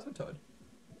Foily Seismitoad.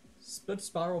 Split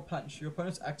Spiral Punch. Your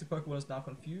opponent's active Pokemon is now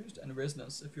confused, and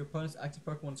Resonance. If your opponent's active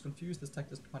Pokemon is confused, this attack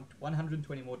does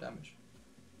 120 more damage.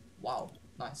 Wow,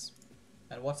 nice.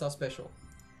 And what's our special?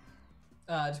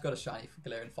 I just got a shiny for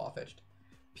Galarian Farfetch'd.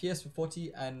 PS for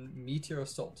 40 and Meteor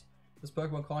Assault. This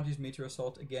Pokemon can't use Meteor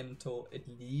Assault again until it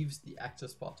leaves the active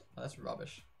spot. Oh, that's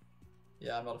rubbish.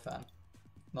 Yeah, I'm not a fan.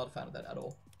 Not a fan of that at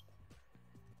all.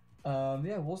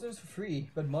 Yeah, Warzone is for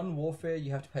free, but Modern Warfare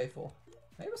you have to pay for.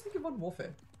 Maybe I was thinking Modern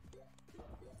Warfare.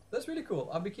 That's really cool.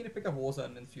 I'll be keen to pick up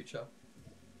Warzone in the future.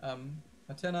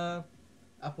 Hatena,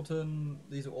 Appleton,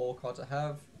 these are all cards I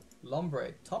have.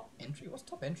 Lombre, top entry? What's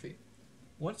top entry?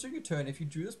 Once during your turn, if you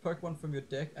drew this Pokemon from your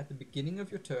deck at the beginning of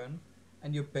your turn,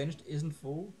 and your bench isn't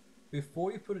full,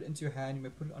 before you put it into your hand, you may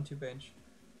put it onto your bench.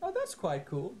 Oh, that's quite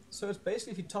cool. So it's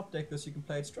basically if you top deck this, you can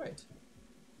play it straight.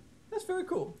 That's very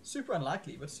cool. Super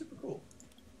unlikely, but super cool.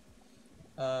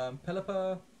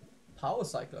 Pelipper, Power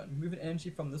Cyclone. Move an energy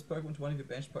from this Pokemon to one of your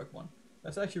bench Pokemon.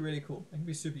 That's actually really cool. It can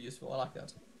be super useful. I like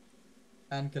that.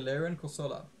 And Galarian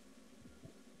Corsola.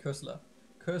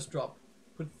 Curse Drop.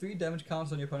 Put 3 damage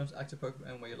counters on your opponent's active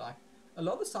Pokemon where you like. A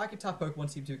lot of the Psychic type Pokemon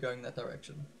seem to be going in that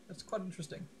direction. That's quite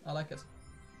interesting. I like it.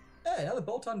 Hey, another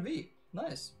Bolton V.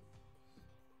 Nice.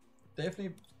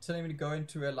 Definitely telling me to go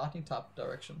into a Lightning type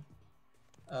direction.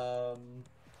 Yeah,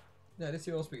 let's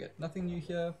see what else we get. Nothing new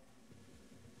here.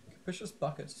 Capricious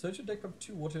Bucket. Search your deck for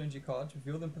 2 water energy cards,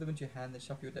 reveal them, put them into your hand, then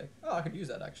shuffle your deck. Oh, I could use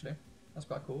that actually. That's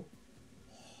quite cool.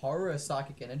 Horror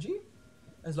Psychic Energy.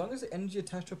 As long as the energy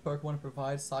attached to a Pokemon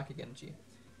provides psychic energy.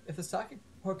 If the psychic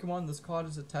Pokemon this card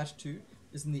is attached to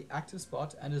is in the active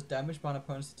spot and is damaged by an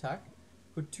opponent's attack,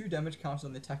 put 2 damage counters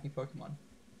on the attacking Pokemon.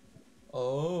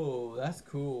 Oh, that's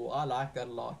cool. I like that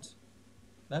a lot.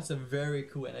 That's a very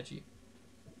cool energy.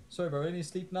 Sorry, bro, I really need to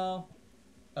sleep now.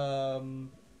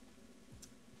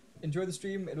 Enjoy the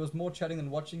stream. It was more chatting than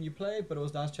watching you play, but it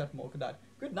was nice chatting more. Good night.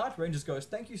 Good night, Rangers Ghost.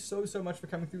 Thank you so much for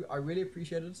coming through. I really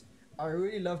appreciate it. I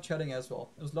really love chatting as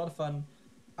well. It was a lot of fun.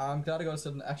 I'm glad I got to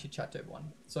sit and actually chat to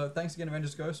everyone. So thanks again,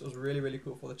 Rangers Ghost. It was really, really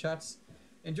cool for the chats.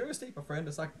 Enjoy your sleep, my friend.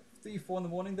 It's like 3, 4 in the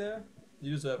morning there.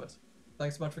 You deserve it.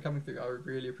 Thanks so much for coming through. I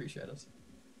really appreciate it.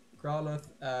 Growlithe,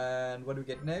 and what do we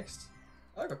get next?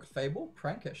 Oh, I got Fable,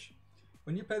 Prankish.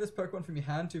 When you play this Pokemon from your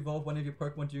hand to evolve one of your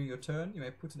Pokemon during your turn, you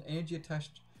may put an energy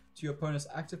attached to your opponent's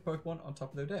active Pokemon on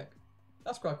top of their deck.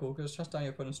 That's quite cool because it shuts down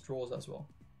your opponent's draws as well.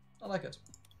 I like it.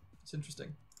 It's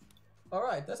interesting.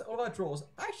 Alright, that's all of our draws.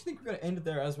 I actually think we're going to end it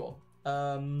there as well.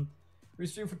 We've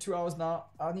streamed for 2 hours now.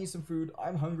 I need some food.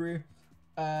 I'm hungry.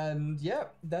 And yeah,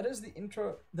 that is the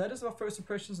intro. That is our first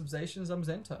impressions of Zacian and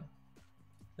Zamazenta.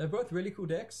 They're both really cool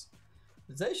decks.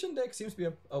 The Zacian deck seems to be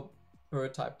a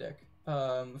bird type deck.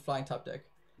 Flying type deck.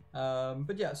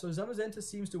 But yeah, so Zamazenta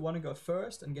seems to want to go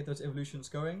first and get those evolutions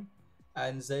going.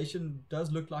 And Zacian does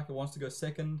look like it wants to go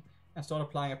second and start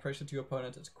applying a pressure to your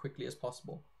opponent as quickly as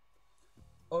possible.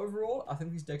 overall, I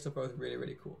think these decks are both really,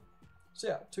 really cool. So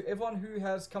yeah, to everyone who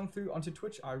has come through onto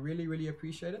Twitch, I really, really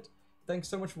appreciate it. Thanks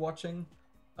so much for watching.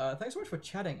 Thanks so much for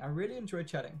chatting. I really enjoyed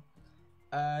chatting.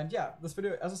 And yeah, this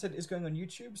video, as I said, is going on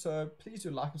YouTube, so please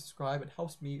do like and subscribe. It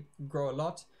helps me grow a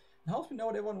lot and helps me know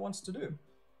what everyone wants to do.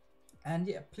 And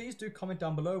yeah, please do comment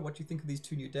down below what you think of these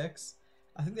two new decks.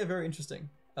 I think they're very interesting.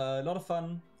 A lot of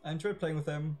fun. I enjoyed playing with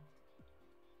them.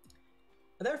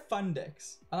 They're fun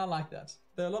decks, and I like that.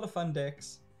 They're a lot of fun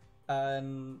decks,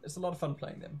 and it's a lot of fun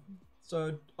playing them.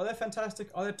 So, are they fantastic?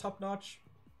 Are they top-notch?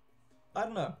 I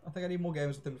don't know. I think I need more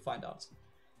games with them to find out.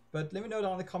 But let me know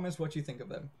down in the comments what you think of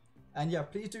them. And yeah,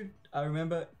 please do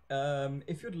remember,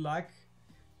 if you'd like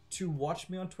to watch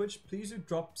me on Twitch, please do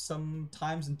drop some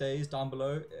times and days down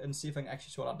below and see if I can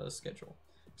actually sort out a schedule.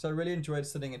 So I really enjoyed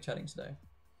sitting and chatting today.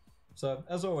 So,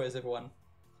 as always, everyone,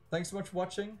 thanks so much for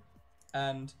watching,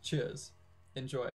 and cheers. Enjoy.